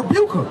y'all better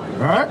rebuke them, all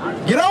right?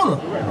 Get on them,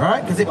 all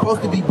right? Because it's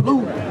supposed to be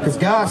blue, because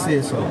God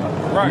said so.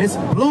 Right. And it's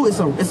blue, it's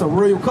a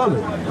royal color,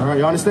 all right?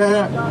 Y'all understand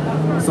that?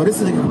 So this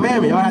is a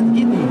commandment. Y'all have to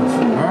get these,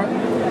 all right?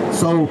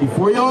 So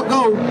before y'all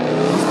go,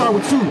 let's start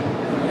with 2.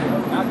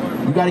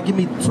 You got to give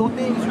me 2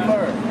 things you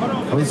learned.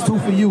 Well, it's 2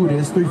 for you, and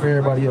it's 3 for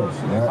everybody else,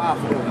 all right?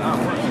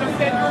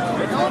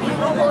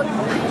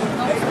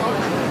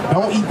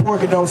 Don't eat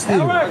pork and don't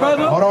steal. Right,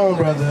 hold on,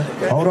 brother.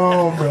 Hold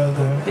on,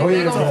 brother. Go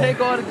ahead,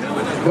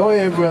 brother. Go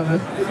ahead, brother.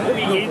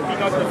 Anything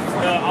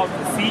off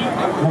the sea?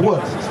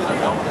 What?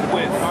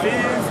 With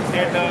fins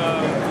and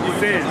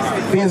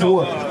fins. Fins of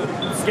what?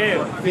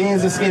 scales.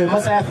 Fins and scales.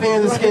 Must have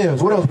fins and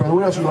scales. What else, brother?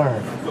 What else you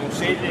learned? Don't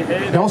shave your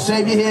head. Don't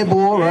shave your head,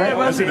 boy, right?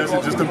 That's it,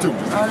 just them two.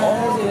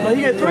 Right,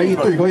 you get three.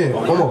 Go ahead.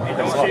 One more.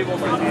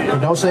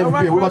 And don't shave your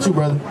beard. What about you,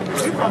 brother?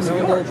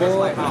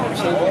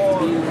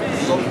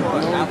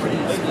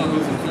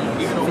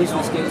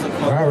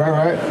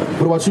 Right.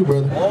 What about you,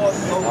 brother?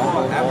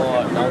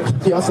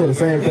 Y'all say the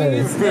same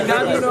thing.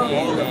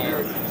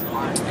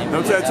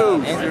 No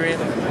tattoos.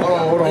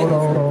 Hold on,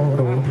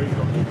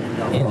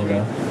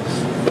 man.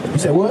 You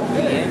said what?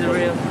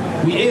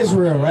 We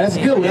Israel, right? That's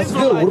good. That's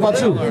good. What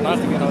about you?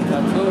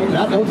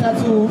 Not no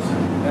tattoos.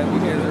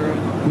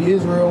 We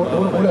Israel.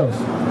 What else?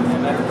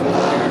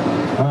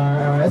 All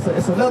right.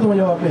 It's another one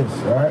y'all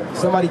missed. All right.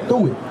 Somebody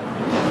threw it.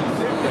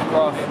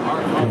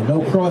 Yeah,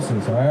 no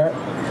crosses. All right.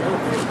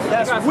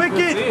 That's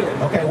wicked.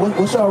 Okay.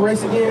 What's y'all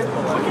race again?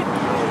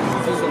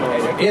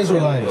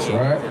 Israelites. All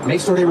right.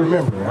 Make sure they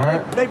remember. All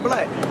right. They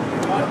black.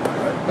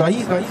 No,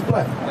 he's black.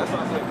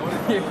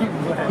 He's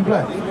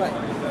black.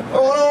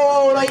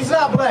 Oh, no, he's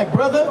not black,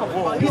 brother.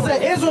 He's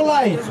an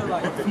Israelite.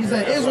 He's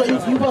an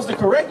Israelite. You supposed to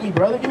correct me,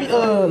 brother. Give me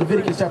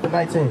Leviticus chapter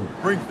 19,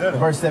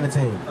 verse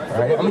 17. All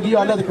right, I'm gonna give you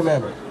another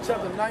commandment.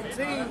 Chapter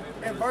 19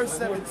 and verse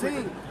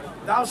 17.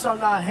 Thou shalt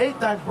not hate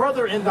thy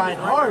brother in thine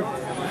heart.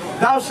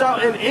 Thou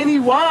shalt in any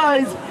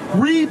wise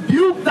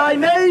rebuke thy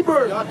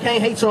neighbor. Y'all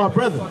can't hate y'all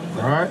brother,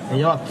 all right? And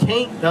y'all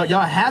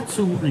have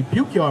to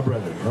rebuke y'all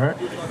brother, all right?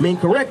 I mean,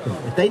 correct them.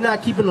 If they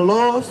not keeping the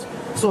laws,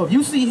 so if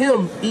you see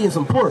him eating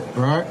some pork,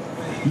 all right?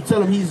 You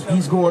tell him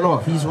he's going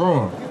off. He's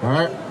wrong, all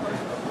right?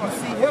 You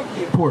see him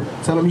eating pork.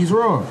 Tell him he's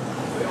wrong.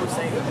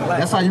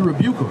 That's how you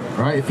rebuke him,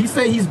 all right? If he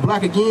say he's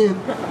black again,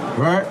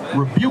 right?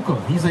 Rebuke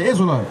him. He's an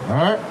Israelite, all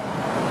right?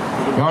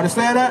 Y'all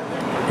understand that?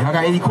 Y'all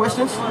got any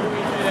questions?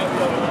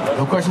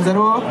 No questions at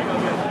all?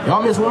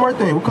 Y'all missed one more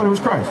thing. What color was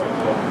Christ?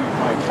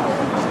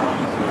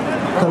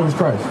 What color was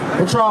Christ?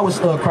 What tribe was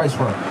Christ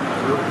from?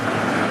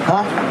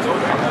 Huh?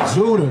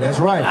 Judah, that's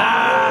right.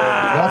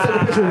 Y'all take a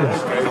picture of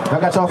this.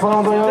 Y'all got y'all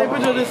phones on y'all? Take a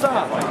picture of this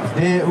side.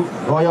 Dead?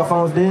 All y'all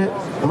phones dead?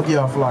 I'm gonna give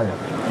y'all a flyer.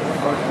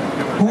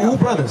 Who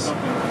brothers?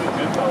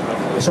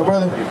 It's your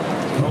brother?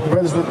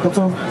 Brothers, come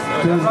to him.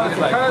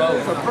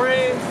 Cousins, or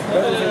friends,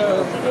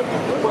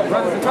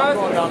 brothers and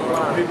cousins.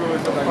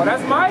 Oh,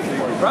 that's mighty.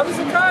 Brothers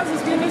and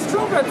cousins getting this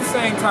truth at the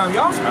same time.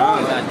 Y'all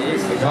spoiled.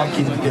 Y'all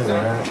keep it together,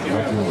 right?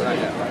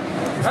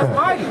 That's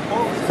mighty.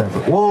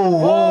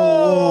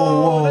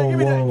 Whoa. Give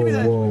me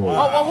that.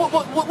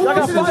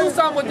 What you do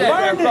something with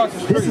that across the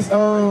street? This is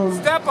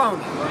Step on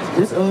it.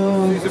 This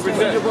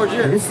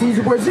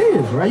Caesar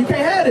Borgias, right? You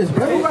can't have this,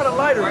 brother. Who got a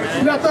lighter?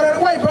 You gotta throw that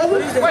away, brother.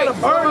 Wait,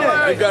 burn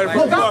that. You got it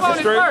from across the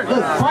street.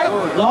 Look, fight.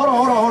 Hold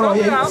on.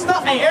 Yeah.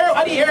 Stop. Hey,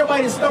 I need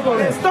everybody to stop on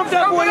that. Stump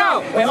that boy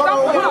out. Wait, hold on.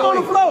 Put him on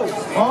the floor.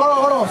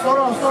 Hold on. Slow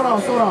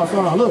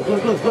down. Look,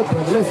 brother.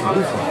 Listen.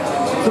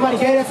 Somebody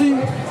gave that to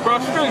you?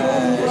 Cross the street.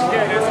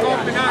 Yeah, that's going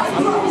to be nice.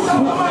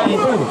 Hey,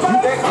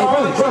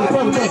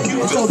 brother.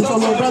 This your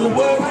little brother.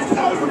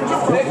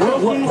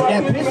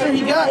 That picture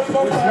he got is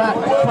not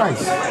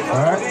Christ.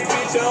 All right?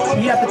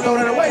 You have to throw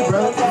that away,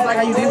 brother. It's like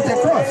how you did with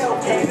that cross.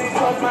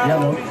 Y'all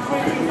know.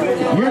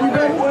 You hear me,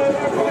 brother?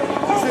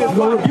 You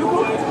gonna rebuke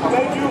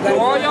him?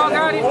 All y'all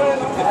got it?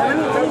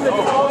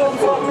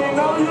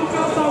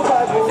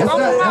 That's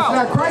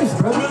not Christ,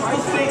 brother.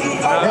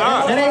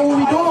 That ain't what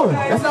we doing.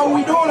 That's not what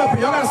we doing up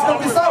here. Y'all gotta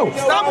stump this out.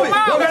 Stump him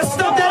out. Y'all gotta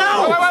stump that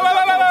out.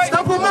 Wait.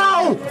 Stump him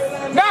out.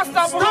 Now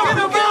stump him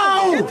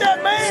out. Get that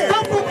man.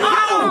 Stump him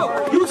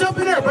out. You jump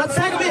in there, brother.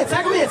 Tag him in.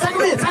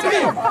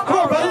 Come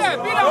on, brother.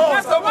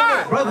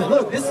 Brother,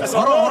 look, this is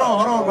hold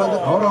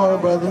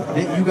on, brother.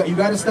 You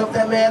gotta stump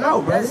that man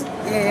out, brother.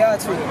 Yeah, y'all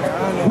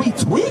tweaking. We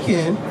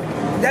tweaking?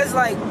 That's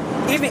like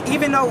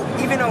even though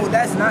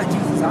that's not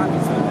Jesus,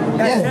 obviously.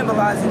 That's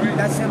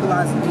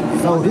symbolizing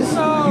Jesus. So this,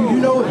 you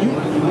know,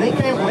 when they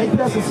put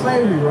us in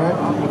slavery, right?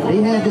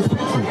 They had this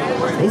picture.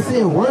 They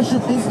said,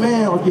 worship this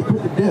man or get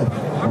put to death.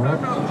 Right?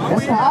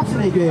 That's the option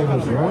they gave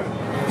us, right?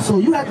 So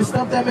you have to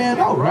stump that man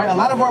out, right? A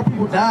lot of our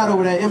people died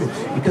over that image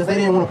because they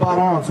didn't want to bow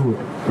down to it,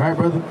 right,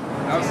 brother?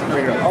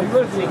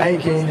 Hey,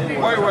 King.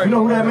 You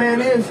know who that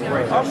man is?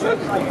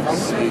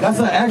 That's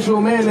an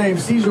actual man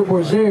named Caesar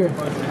Borgia.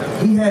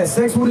 He had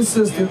sex with his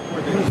sister.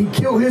 He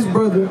killed his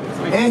brother,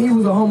 and he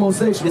was a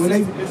homosexual.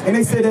 And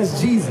they said that's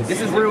Jesus.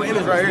 This is real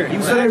image right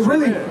here. So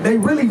they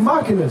really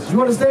mocking us.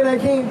 You understand that,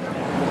 King?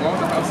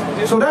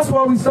 So that's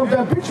why we stumped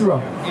that picture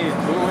up.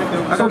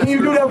 So can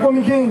you do that for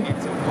me, King?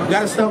 You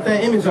gotta stump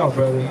that image out,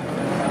 brother.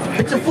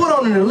 Put your foot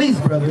on it at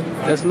least, brother.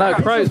 That's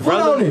not Christ,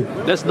 brother.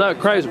 That's not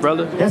Christ,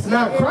 brother. That's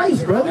not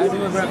Christ, brother.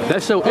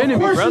 That's your enemy,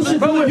 brother.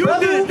 You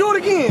did it. Do it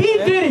again. He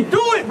did it.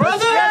 Do it,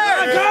 brother.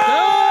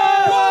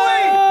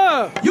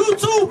 You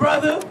too,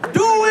 brother.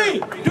 Do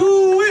it.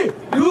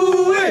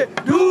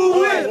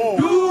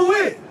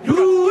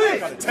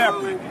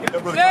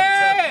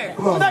 Yeah.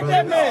 Come on, Stuck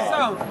that brother.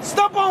 man.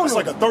 Stump on him. It's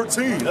like a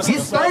 13. That's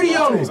He's 30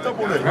 on it. Stump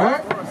on it.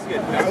 Right?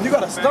 You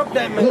gotta stump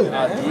that man.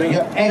 Look,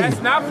 hey,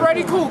 That's not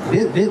Freddy Cougar.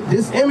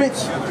 this image,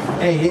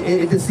 hey,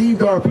 it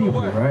deceived our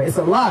people, right? It's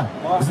a lie.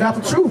 It's not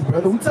the truth,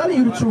 brother. We're telling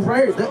you the truth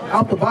right here,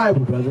 out the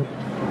Bible, brother.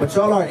 But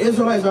y'all are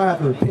Israelites, y'all have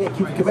to repent,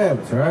 keep the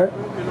commandments, all right?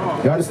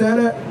 You understand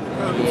that?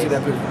 See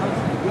that picture?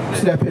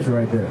 See that picture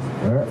right there,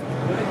 all right?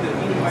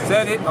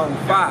 Set it on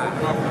fire.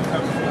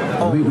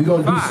 We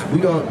gonna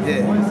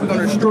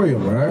destroy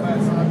them, all right?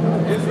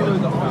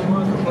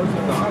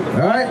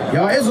 All right,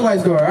 y'all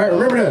Israelites though, all right?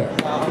 Remember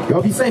that.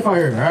 Y'all be safe out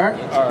here, all right?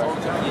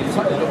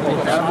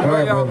 All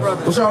right, brother.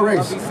 What's y'all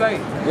race?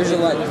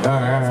 Israelite.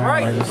 All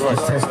right. Let's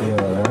test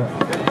it, all right?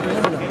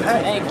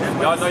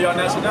 Y'all know y'all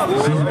nationality.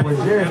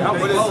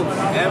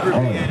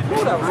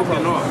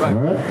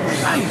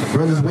 Alright.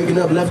 Brothers waking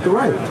up left to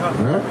right.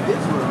 Alright.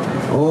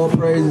 All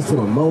praises to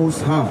the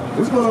Most High.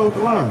 What's going on with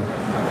the line?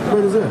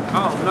 Where is that?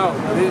 I don't know.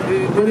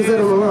 Where is that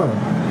on the line?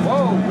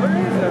 Whoa, where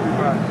is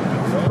everybody?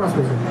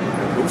 Prospect.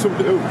 What's up,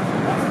 dude?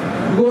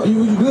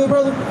 You good,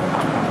 brother?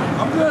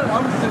 I'm good.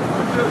 I'm just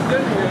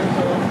sitting here.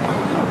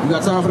 You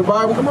got time for the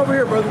Bible? Come over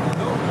here, brother.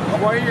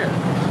 I'm right here.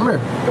 Come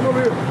here. Come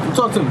over here.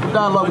 Talk to me.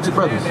 Dialogue with your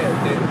brothers.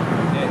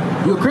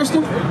 You a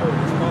Christian?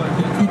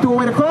 You threw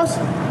away the cross?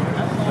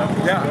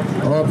 Yeah.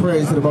 All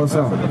praise to the Most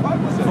High.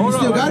 You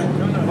still got it?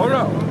 Hold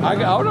on.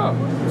 Hold on.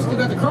 You still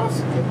got the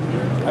cross?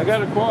 I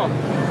got a cross.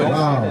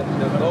 Wow.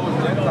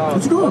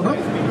 What you doing, bro?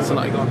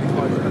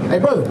 Hey,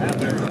 brother.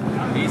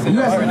 You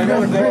got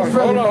some drinks,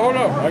 brother? Hold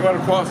on. I got a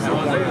cross.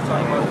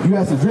 You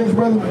got some drinks,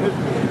 brother?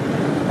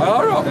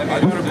 Hold on. I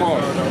got a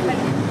cross.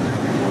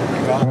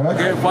 I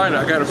can't find it. I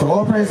got a So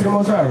all praise to the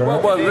Most High,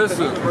 right? Well,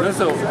 listen. I'm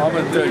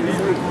going to tell you.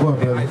 What,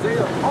 brother? I'm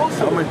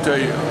going to tell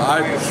you.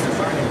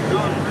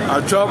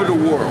 I travel the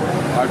world.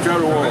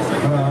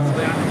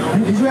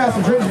 Did you have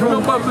some drinks, brother?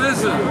 No, but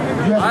listen. I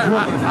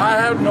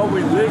have no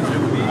religion.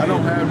 I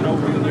don't have no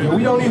religion.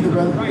 We don't either,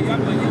 brother. I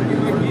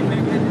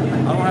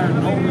don't have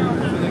no religion.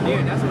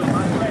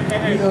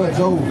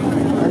 Joe.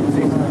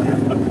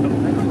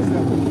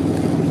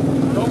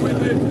 No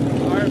religion.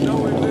 I have no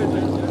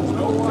religion.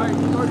 No white. I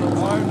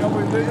have no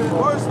religion.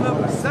 Verse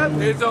number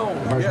 7. It's on.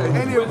 Yeah,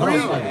 And it reads.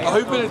 Oh,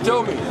 he finna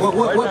tell me.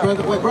 What,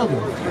 brother? What, brother?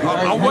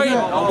 I'm waiting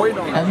on it.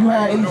 Have you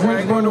had any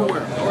drinks, brother? You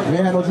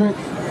ain't had no drinks?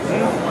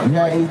 You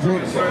had any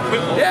drinks?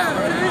 Yeah,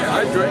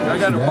 I drink. I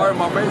got a bar in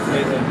my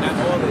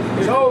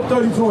basement. Job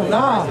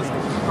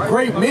 32:9.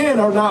 Great men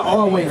are not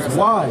always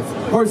wise.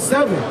 Verse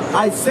 7.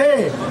 I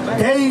said,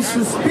 days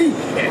should speak,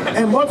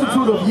 and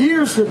multitude of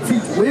years should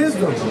teach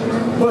wisdom.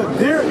 But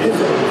there is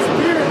a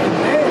spirit in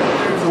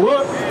man.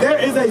 What? There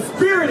is a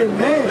spirit in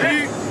man,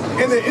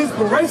 and the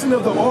inspiration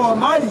of the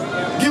Almighty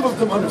giveth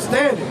them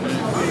understanding.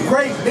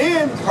 Great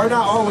men are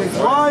not always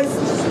wise,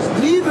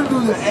 neither do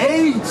the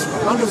aged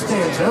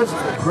understand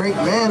judgment. Great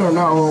men are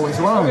not always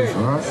wise,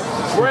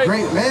 right?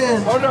 Great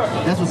man,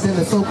 that's within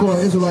the so-called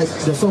Israelite,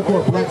 the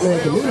so-called black man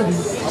community,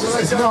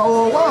 it's not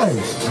all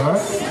wise, right?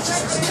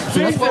 So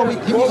that's why we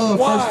give me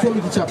 1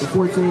 Timothy chapter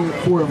 14,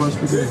 4 verse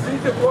 15.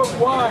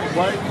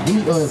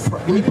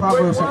 Give me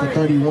Proverbs chapter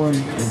 31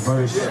 and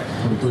verse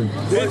 23.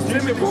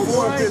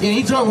 Yeah,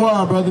 he drunk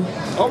wine, brother.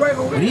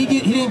 But he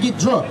didn't get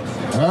drunk,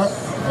 alright?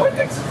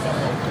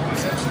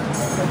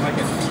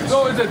 So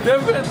is it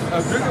different?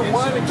 Drinking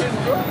wine and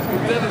getting drunk? Is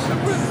that a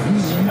difference?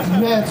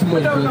 You had too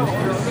much, brother.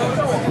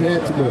 You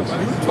had too much.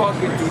 You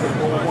talking to the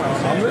wrong one.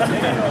 I'm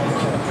listening.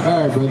 All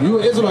right, brother. You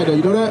an Israelite, though.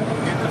 You know that?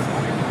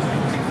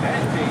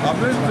 I'm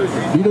listening.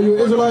 Do you know you're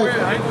an Israelite?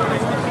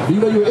 Do you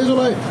know you're an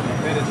Israelite?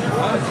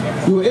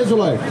 You an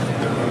Israelite?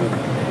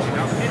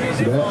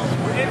 See that?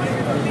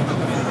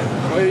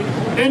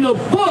 In the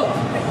book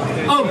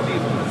of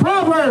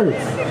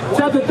Proverbs,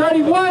 chapter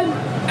 31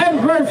 and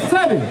verse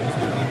 7.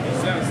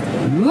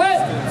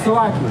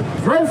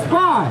 Verse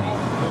 5.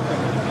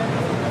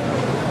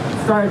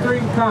 Start 3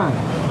 times.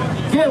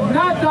 Give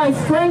not thy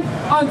strength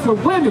unto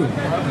women,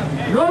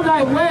 nor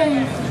thy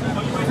ways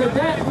to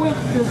that which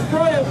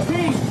destroyeth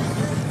kings.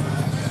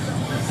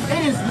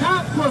 It is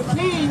not for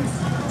kings,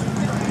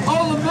 O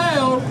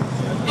Lamel,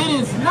 it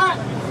is not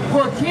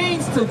for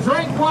kings to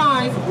drink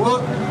wine,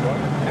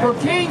 for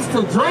kings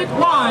to drink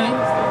wine,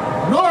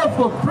 nor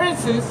for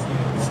princes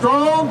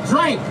strong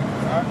drink.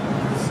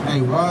 Hey,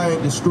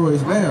 wine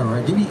destroys man,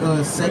 right? Give me 1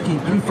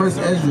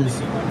 Ezra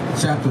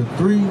chapter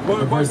 3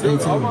 and verse 18.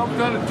 I'm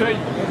trying to tell you.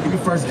 Give me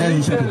 1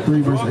 Ezra chapter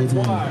 3 verse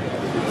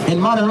 18. In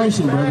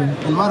moderation, brother.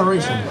 In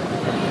moderation.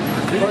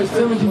 1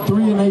 Timothy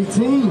 3 and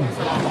 18.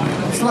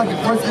 It's like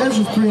 1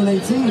 Ezra 3 and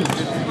 18. He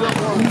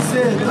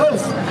said,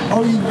 thus,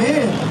 O ye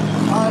men,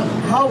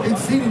 how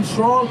exceeding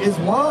strong is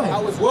wine?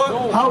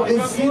 How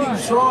exceeding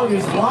strong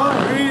is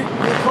wine?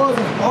 It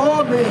causeth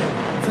all men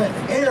to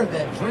err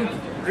that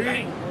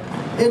drink.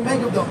 It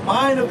maketh the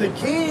mind of the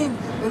king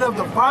and of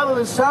the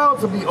fatherless child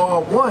to be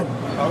all one,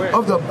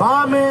 of the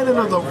bondman and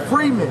of the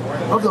freeman,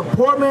 of the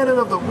poor man and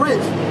of the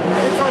rich.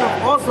 It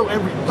turneth also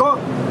every thought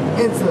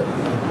into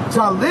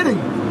jollity.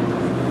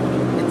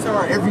 It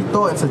turneth every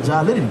thought into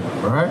jollity,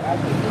 right?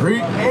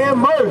 And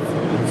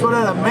mirth, so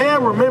that a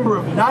man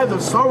remembereth neither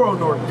sorrow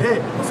nor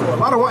debt. So a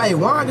lot of wine,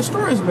 wine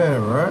destroys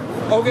man, right?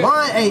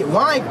 Okay.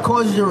 Wine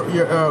causes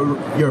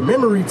your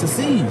memory to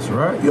cease,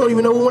 right? You don't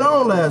even know what went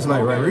on last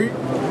night, right?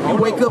 You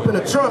wake up in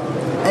a trunk,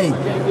 hey,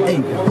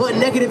 butt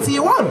naked in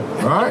Tijuana,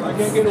 right?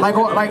 Like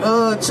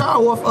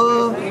child off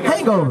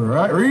Hangover,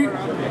 right? Read.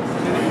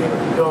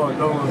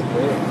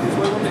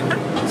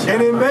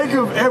 And it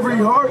maketh every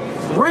heart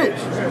rich,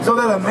 so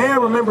that a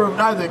man remember of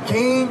neither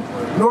king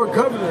nor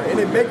governor, and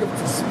it maketh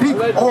to speak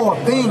all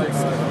things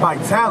by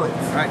talents.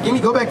 All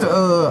right, go back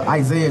to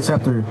Isaiah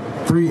chapter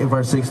 3 and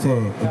verse 16.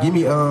 And give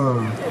me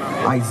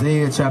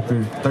Isaiah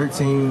chapter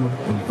 13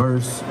 and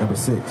verse number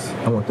 6.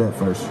 I want that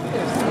first.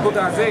 Book of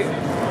Isaiah,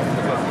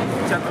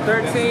 chapter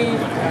 13,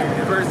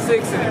 verse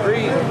 6, and it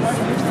reads.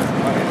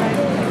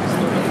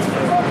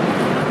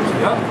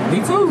 Yup,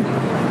 me too.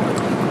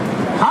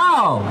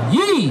 How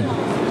ye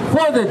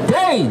for the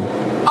day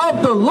of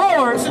the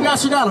Lord. What's your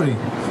nationality?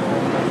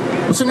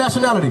 What's your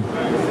nationality?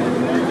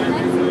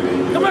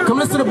 Come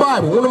listen to the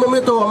Bible. Un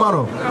momento,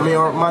 hermano. I mean,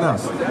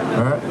 hermanas.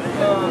 All right.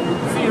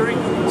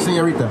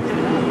 Señorita.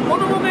 Un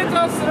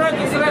momento, señorita.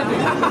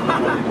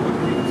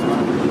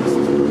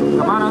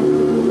 Hermana.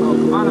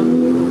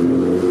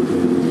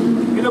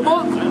 In the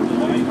book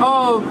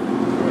of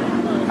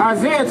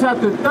Isaiah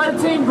chapter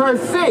 13,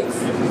 verse 6.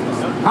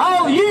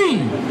 How ye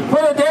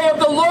for the day of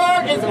the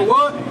Lord is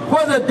what?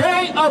 For the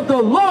day of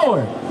the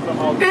Lord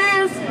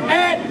is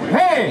at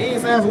hand.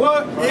 Is as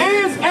what?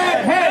 Is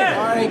at hand.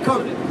 All right,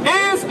 come.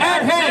 Is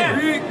at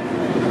hand.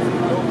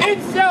 It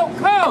shall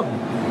come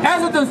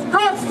as a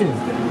destruction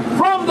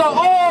from the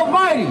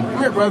Almighty. Come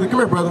here, brother. Come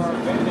here, brother.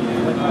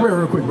 Come here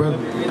real quick, brother.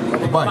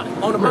 The bike.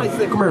 On the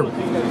bicycle. Come here,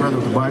 brother,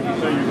 with the bike.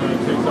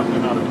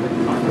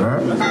 All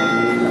right.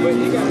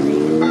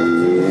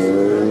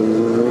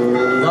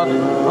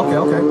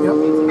 Okay. Yep.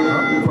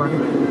 Come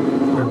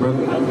here,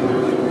 brother.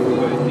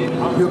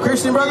 You a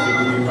Christian, brother? Who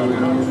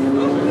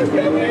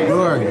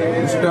are you?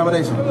 What's your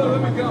denomination?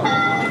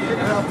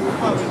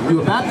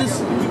 You a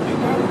Baptist? You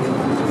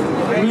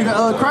believe in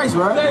Christ,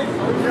 right? You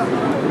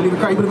believe in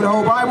Christ? You believe in the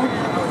whole Bible?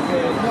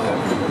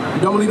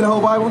 You don't believe in the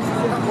whole Bible?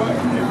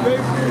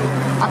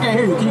 I can't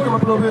hear you. Can you come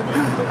up a little bit? I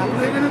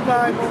believe in the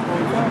Bible.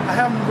 I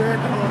haven't read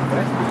the whole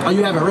thing. Oh,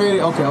 you haven't read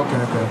it? Okay.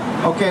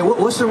 Okay,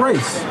 what's your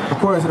race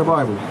according to the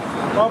Bible?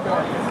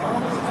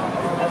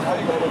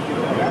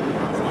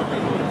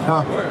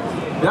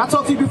 Did I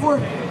talk to you before?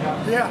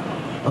 Yeah.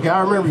 Okay,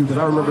 I remember you because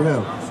I remember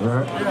him. All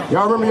right.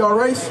 Y'all remember y'all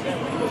race?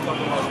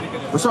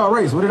 What's y'all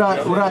race? What did I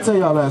tell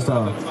y'all last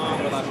time?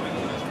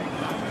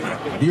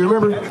 Do you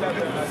remember?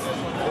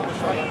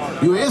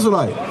 You an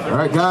Israelite, all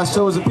right? God's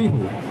chosen people.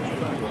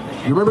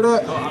 You remember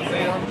that?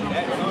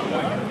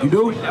 You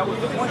do?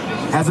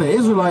 As an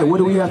Israelite, what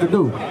do we have to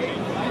do?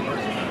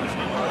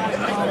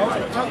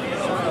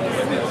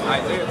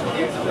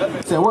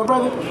 Say what,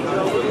 brother?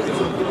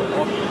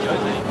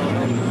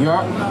 You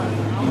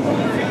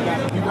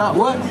got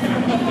what?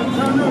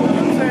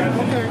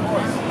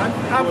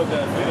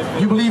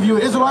 You believe you're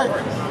an Israelite?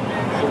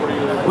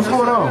 What's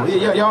going on?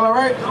 Y'all all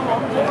right?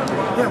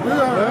 Yeah, we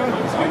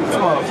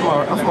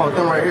are. I'm small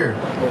thing right here.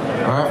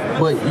 All right,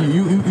 but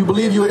you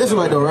believe you're an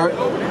Israelite though, right?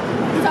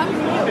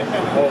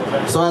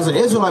 So as an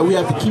Israelite, we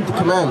have to keep the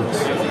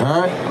commandments.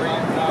 All right?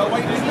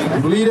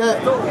 You believe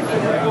that?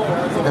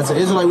 As an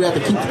Israelite, we have to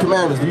keep the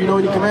commandments. Do you know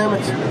any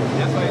commandments?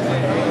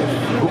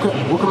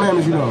 What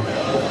commandments you know?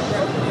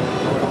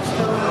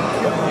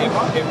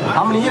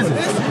 How many is it?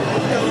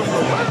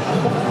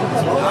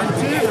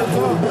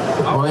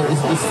 Oh,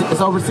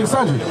 it's over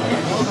 600. All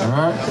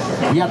right?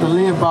 We have to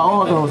live by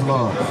all those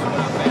laws.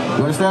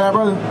 You understand that,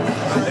 brother?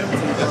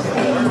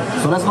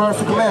 So let's learn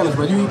some commandments,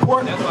 brother. You eat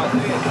pork? Do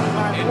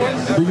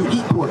you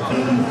eat pork?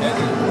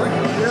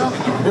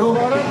 No?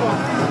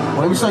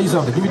 Well, let me show you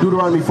something. Give me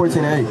Deuteronomy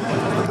 14 and 8.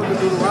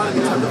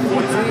 Deuteronomy chapter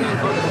 14,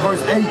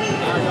 verse 8.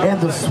 And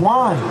the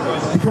swine,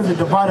 because it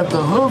divideth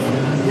the hoof,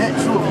 yet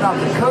cheweth not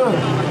the cud.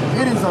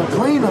 It is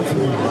unclean unto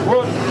you.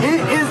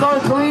 It is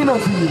unclean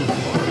unto you.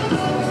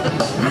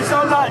 You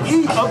shall not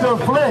eat of their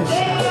flesh,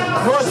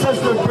 nor touch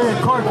their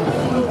bread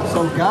carcass. So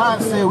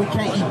God said we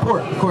can't eat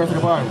pork, according to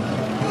the Bible.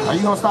 Are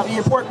you going to stop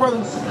eating pork,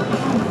 brother?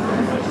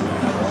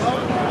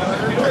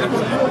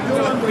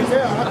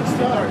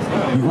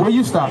 Will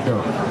you stop,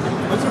 though?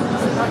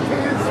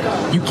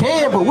 You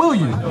can, but will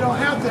you? You don't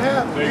have to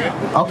have it.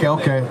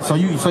 Okay. So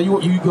you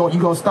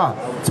gonna stop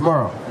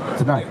tomorrow,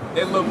 tonight,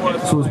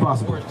 as soon as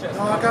possible. Oh,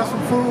 I got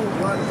some food,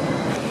 but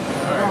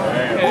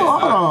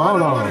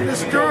Hold on.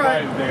 destroy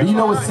it. You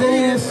know what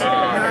sin is?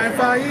 Now, if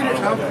I eat it,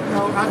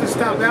 I can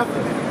stop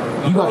after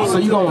that. You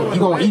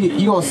gonna eat it.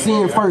 You gonna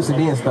sin first and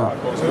then stop. I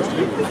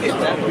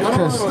don't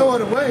want to throw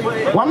it away.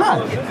 Why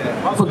not?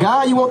 For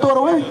God, you won't throw it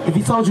away? If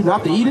He told you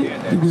not to eat it,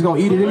 you just gonna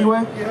eat it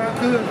anyway? Yeah, I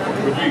could.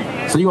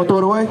 So you gonna throw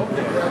it away?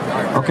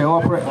 Okay,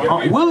 well,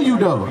 will you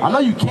though? I know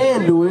you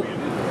can do it.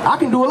 I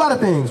can do a lot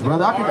of things,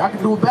 brother. I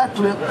can do a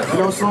backflip,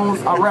 as soon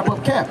as I wrap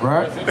up cap,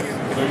 right?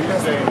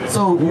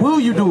 So will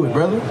you do it,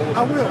 brother?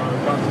 I will.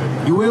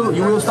 You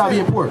will stop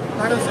eating pork?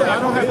 Like I said, I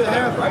don't have to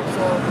have it.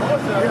 So,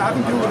 yeah, I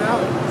can do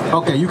without it.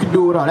 Okay, you can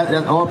do it without.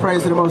 That's all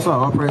praise to the Most High.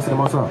 All praise to the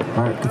Most High.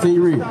 All right,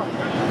 continue reading.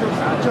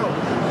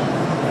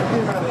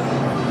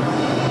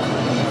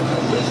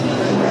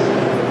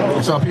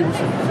 What's up, people?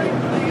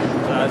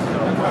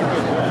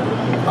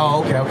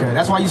 Oh, okay, okay.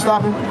 That's why you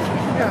stopping?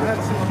 Yeah,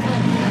 that's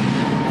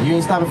it. You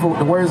ain't stopping for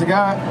the words of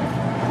God?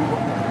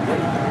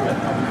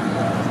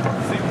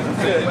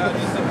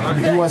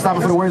 You want to stop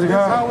for the words of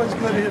God? It's always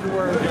good to hear the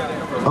word of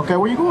God. Okay,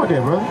 where you going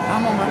then, brother?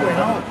 I'm on my way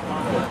home.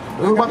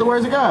 What about the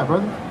words of God,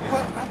 brother?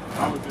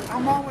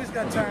 I'm always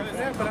got time for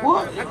that, but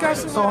What? I got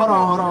some. So hold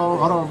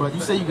on, brother.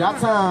 You say you got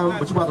time,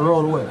 but you about to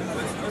roll away.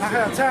 I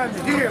have time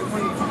to hear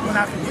when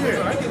I can hear.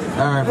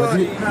 All right,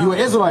 but you an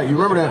Israelite. You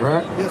remember that,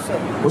 right? Yes, sir.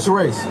 What's your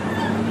race?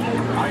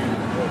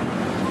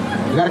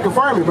 You gotta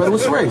confirm me, brother.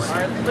 What's your race?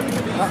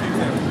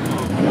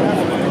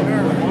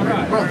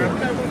 Brother,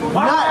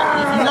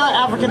 you're not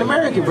African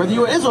American, brother.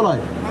 You're an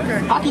Israelite.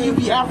 Okay. How can you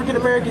be African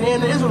American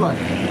and an Israelite?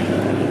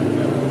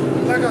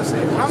 Like I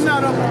said, I'm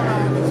not up on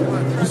all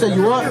this. You say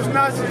you what? It's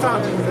nice to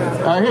talk to you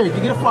guys. All right, here, you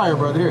get a flyer,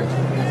 brother. Here,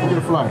 you get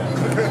a flyer.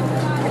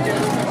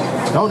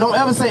 Don't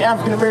ever say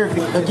African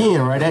American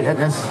again, right?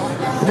 That's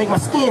to make my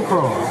skin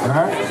crawl. All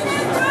right.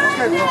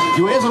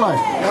 You an Israelite.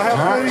 All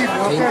right?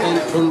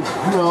 And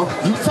you know,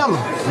 you tell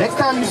him next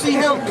time you see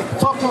him,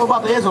 talk to him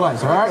about the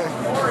Israelites. All right.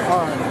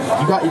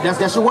 You got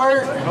that's your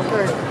word.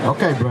 Okay.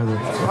 Okay, brother.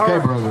 Okay,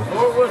 brother.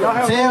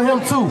 Tell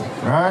him too.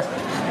 All right.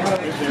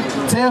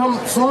 Tell him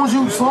as soon as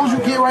you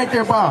get right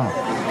there by him.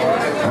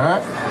 All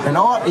right. And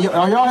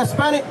are y'all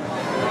Hispanic?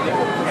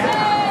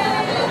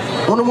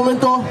 Un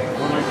momento.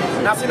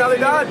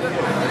 Nacionalidad.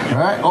 All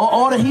right.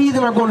 All the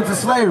heathen are going into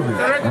slavery. All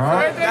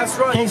right. That's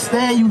right. Can't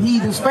stand you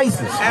heathens'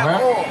 faces. All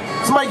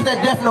right. Somebody get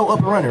that death note up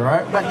and running.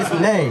 Right. Back to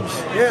some names.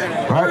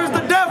 Yeah. Right? Where's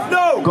the death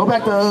note? Go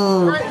back to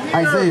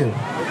Isaiah.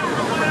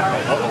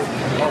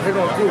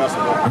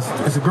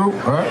 It's a group.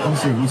 All right. Let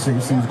me see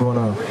what's going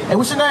on. Hey,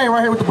 what's your name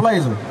right here with the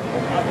blazer?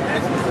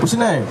 What's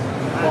your name?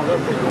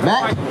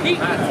 Matt?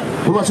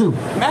 What about you?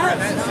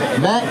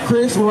 Matt,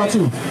 Chris, what about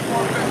you?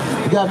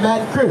 You got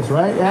Matt and Chris,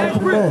 right? Add it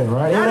to the name,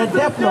 right? They on that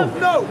death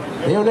note.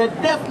 They on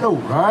that death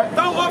note, right?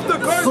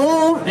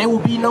 Soon, there will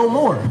be no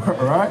more,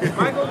 right?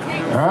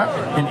 Alright?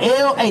 And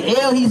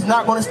L, he's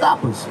not going to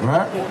stop us,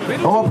 right?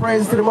 All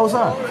praises to the Most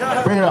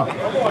High. Bring it up.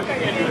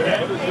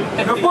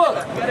 The book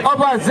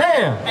of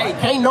Isaiah. Hey,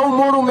 can't no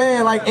mortal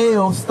man like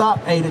L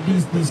stop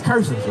these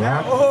curses,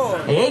 right?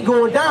 It ain't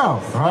going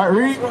down, all right?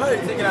 Read.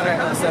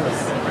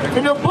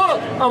 In the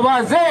book of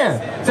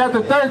Isaiah,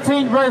 chapter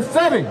 13, verse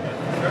 7.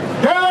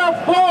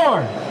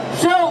 Therefore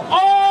shall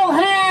all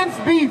hands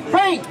be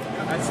faint,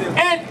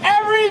 and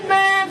every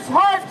man's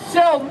heart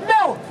shall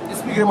melt.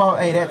 Speaking about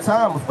that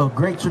time of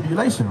great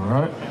tribulation,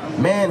 right?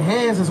 Man's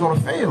hands is going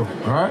to fail,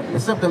 right?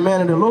 Except the man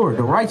of the Lord,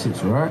 the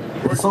righteous, right?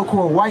 The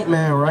so-called white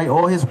man, right?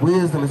 All his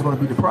wisdom is going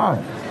to be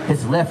deprived.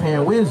 His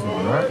left-hand wisdom,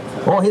 right?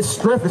 All his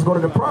strength is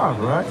going to deprive,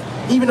 right?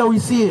 Even though we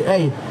see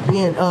it,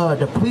 being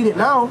depleted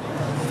now,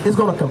 it's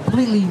going to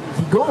completely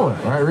be gone,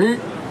 right? Read.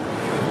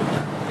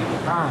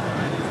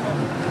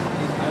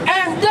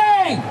 And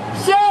they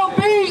shall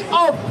be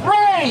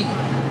afraid.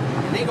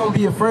 They gonna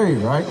be afraid,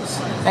 right?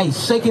 Hey,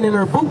 shaking in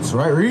their boots,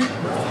 right? Read.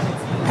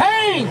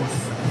 Pains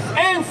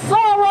and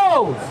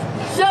sorrows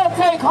shall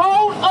take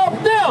hold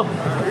of them.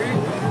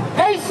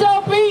 They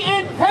shall be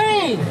in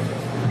pain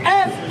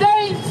as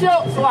they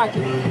shall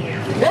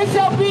They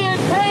shall be in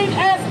pain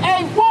as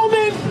a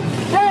woman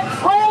that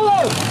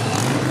travaileth.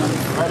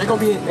 Right, they're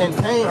gonna be in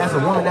pain as a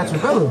woman that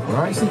travaileth,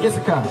 right? See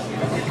Issachar,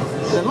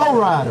 the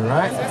lowrider,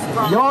 right?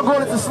 Y'all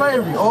going into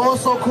slavery. All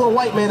so-called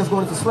white man is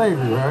going into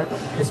slavery, right?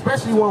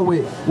 Especially one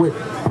with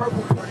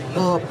purple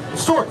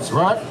shorts,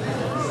 right?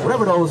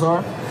 Whatever those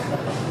are.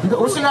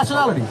 What's your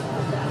nationality?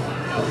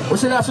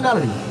 What's your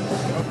nationality?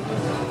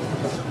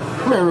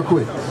 Come here real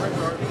quick. You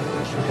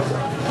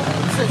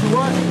said you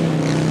what?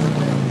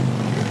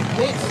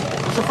 Mixed?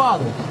 What's your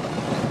father?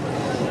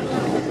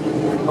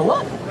 A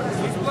what?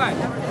 He's black.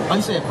 Oh,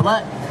 you said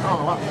black?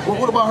 Oh,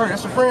 what about her?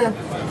 That's your friend?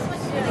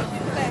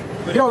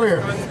 Get over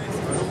here.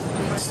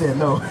 I said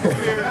no.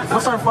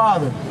 What's her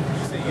father?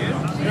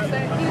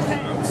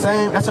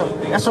 Same. That's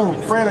your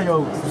friend or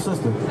your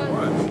sister?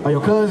 Or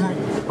your cousin?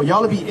 Well,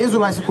 y'all will be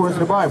Israelites according to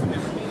the Bible.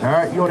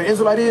 Alright? You know what an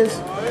Israelite is?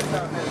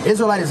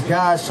 Israelite is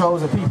God's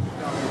chosen people.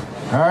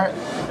 Alright?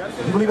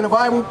 You believe in the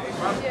Bible?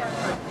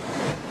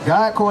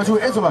 God called you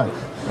an Israelite.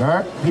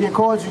 Alright? He didn't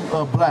call you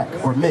black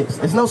or mixed.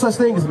 There's no such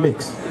thing as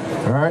mixed.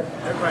 Alright?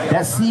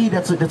 That seed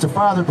that your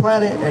father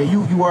planted, and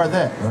you are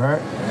that.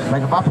 Alright?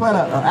 Like if I plant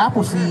an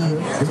apple seed,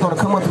 it's going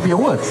to come up to be a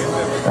what?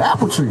 An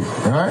apple tree.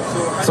 Alright?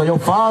 So your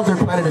father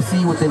planted a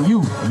seed within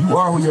you. You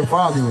are who your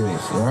father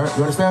is. Alright?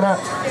 You understand that?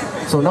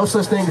 So no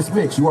such thing as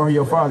mixed. You are who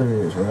your father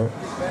is. Right?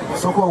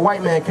 So-called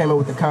white man came up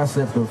with the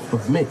concept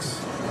of mix.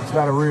 It's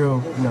not a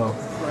real,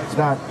 it's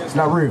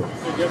not real.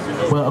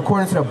 But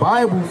according to the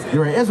Bible,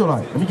 you're an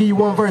Israelite. Let me give you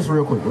one verse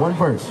real quick. One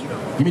verse.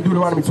 Give me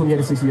Deuteronomy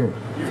 28:68.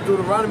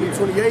 Deuteronomy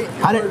 28.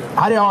 How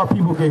did our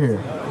people get here?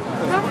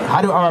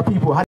 How do our people?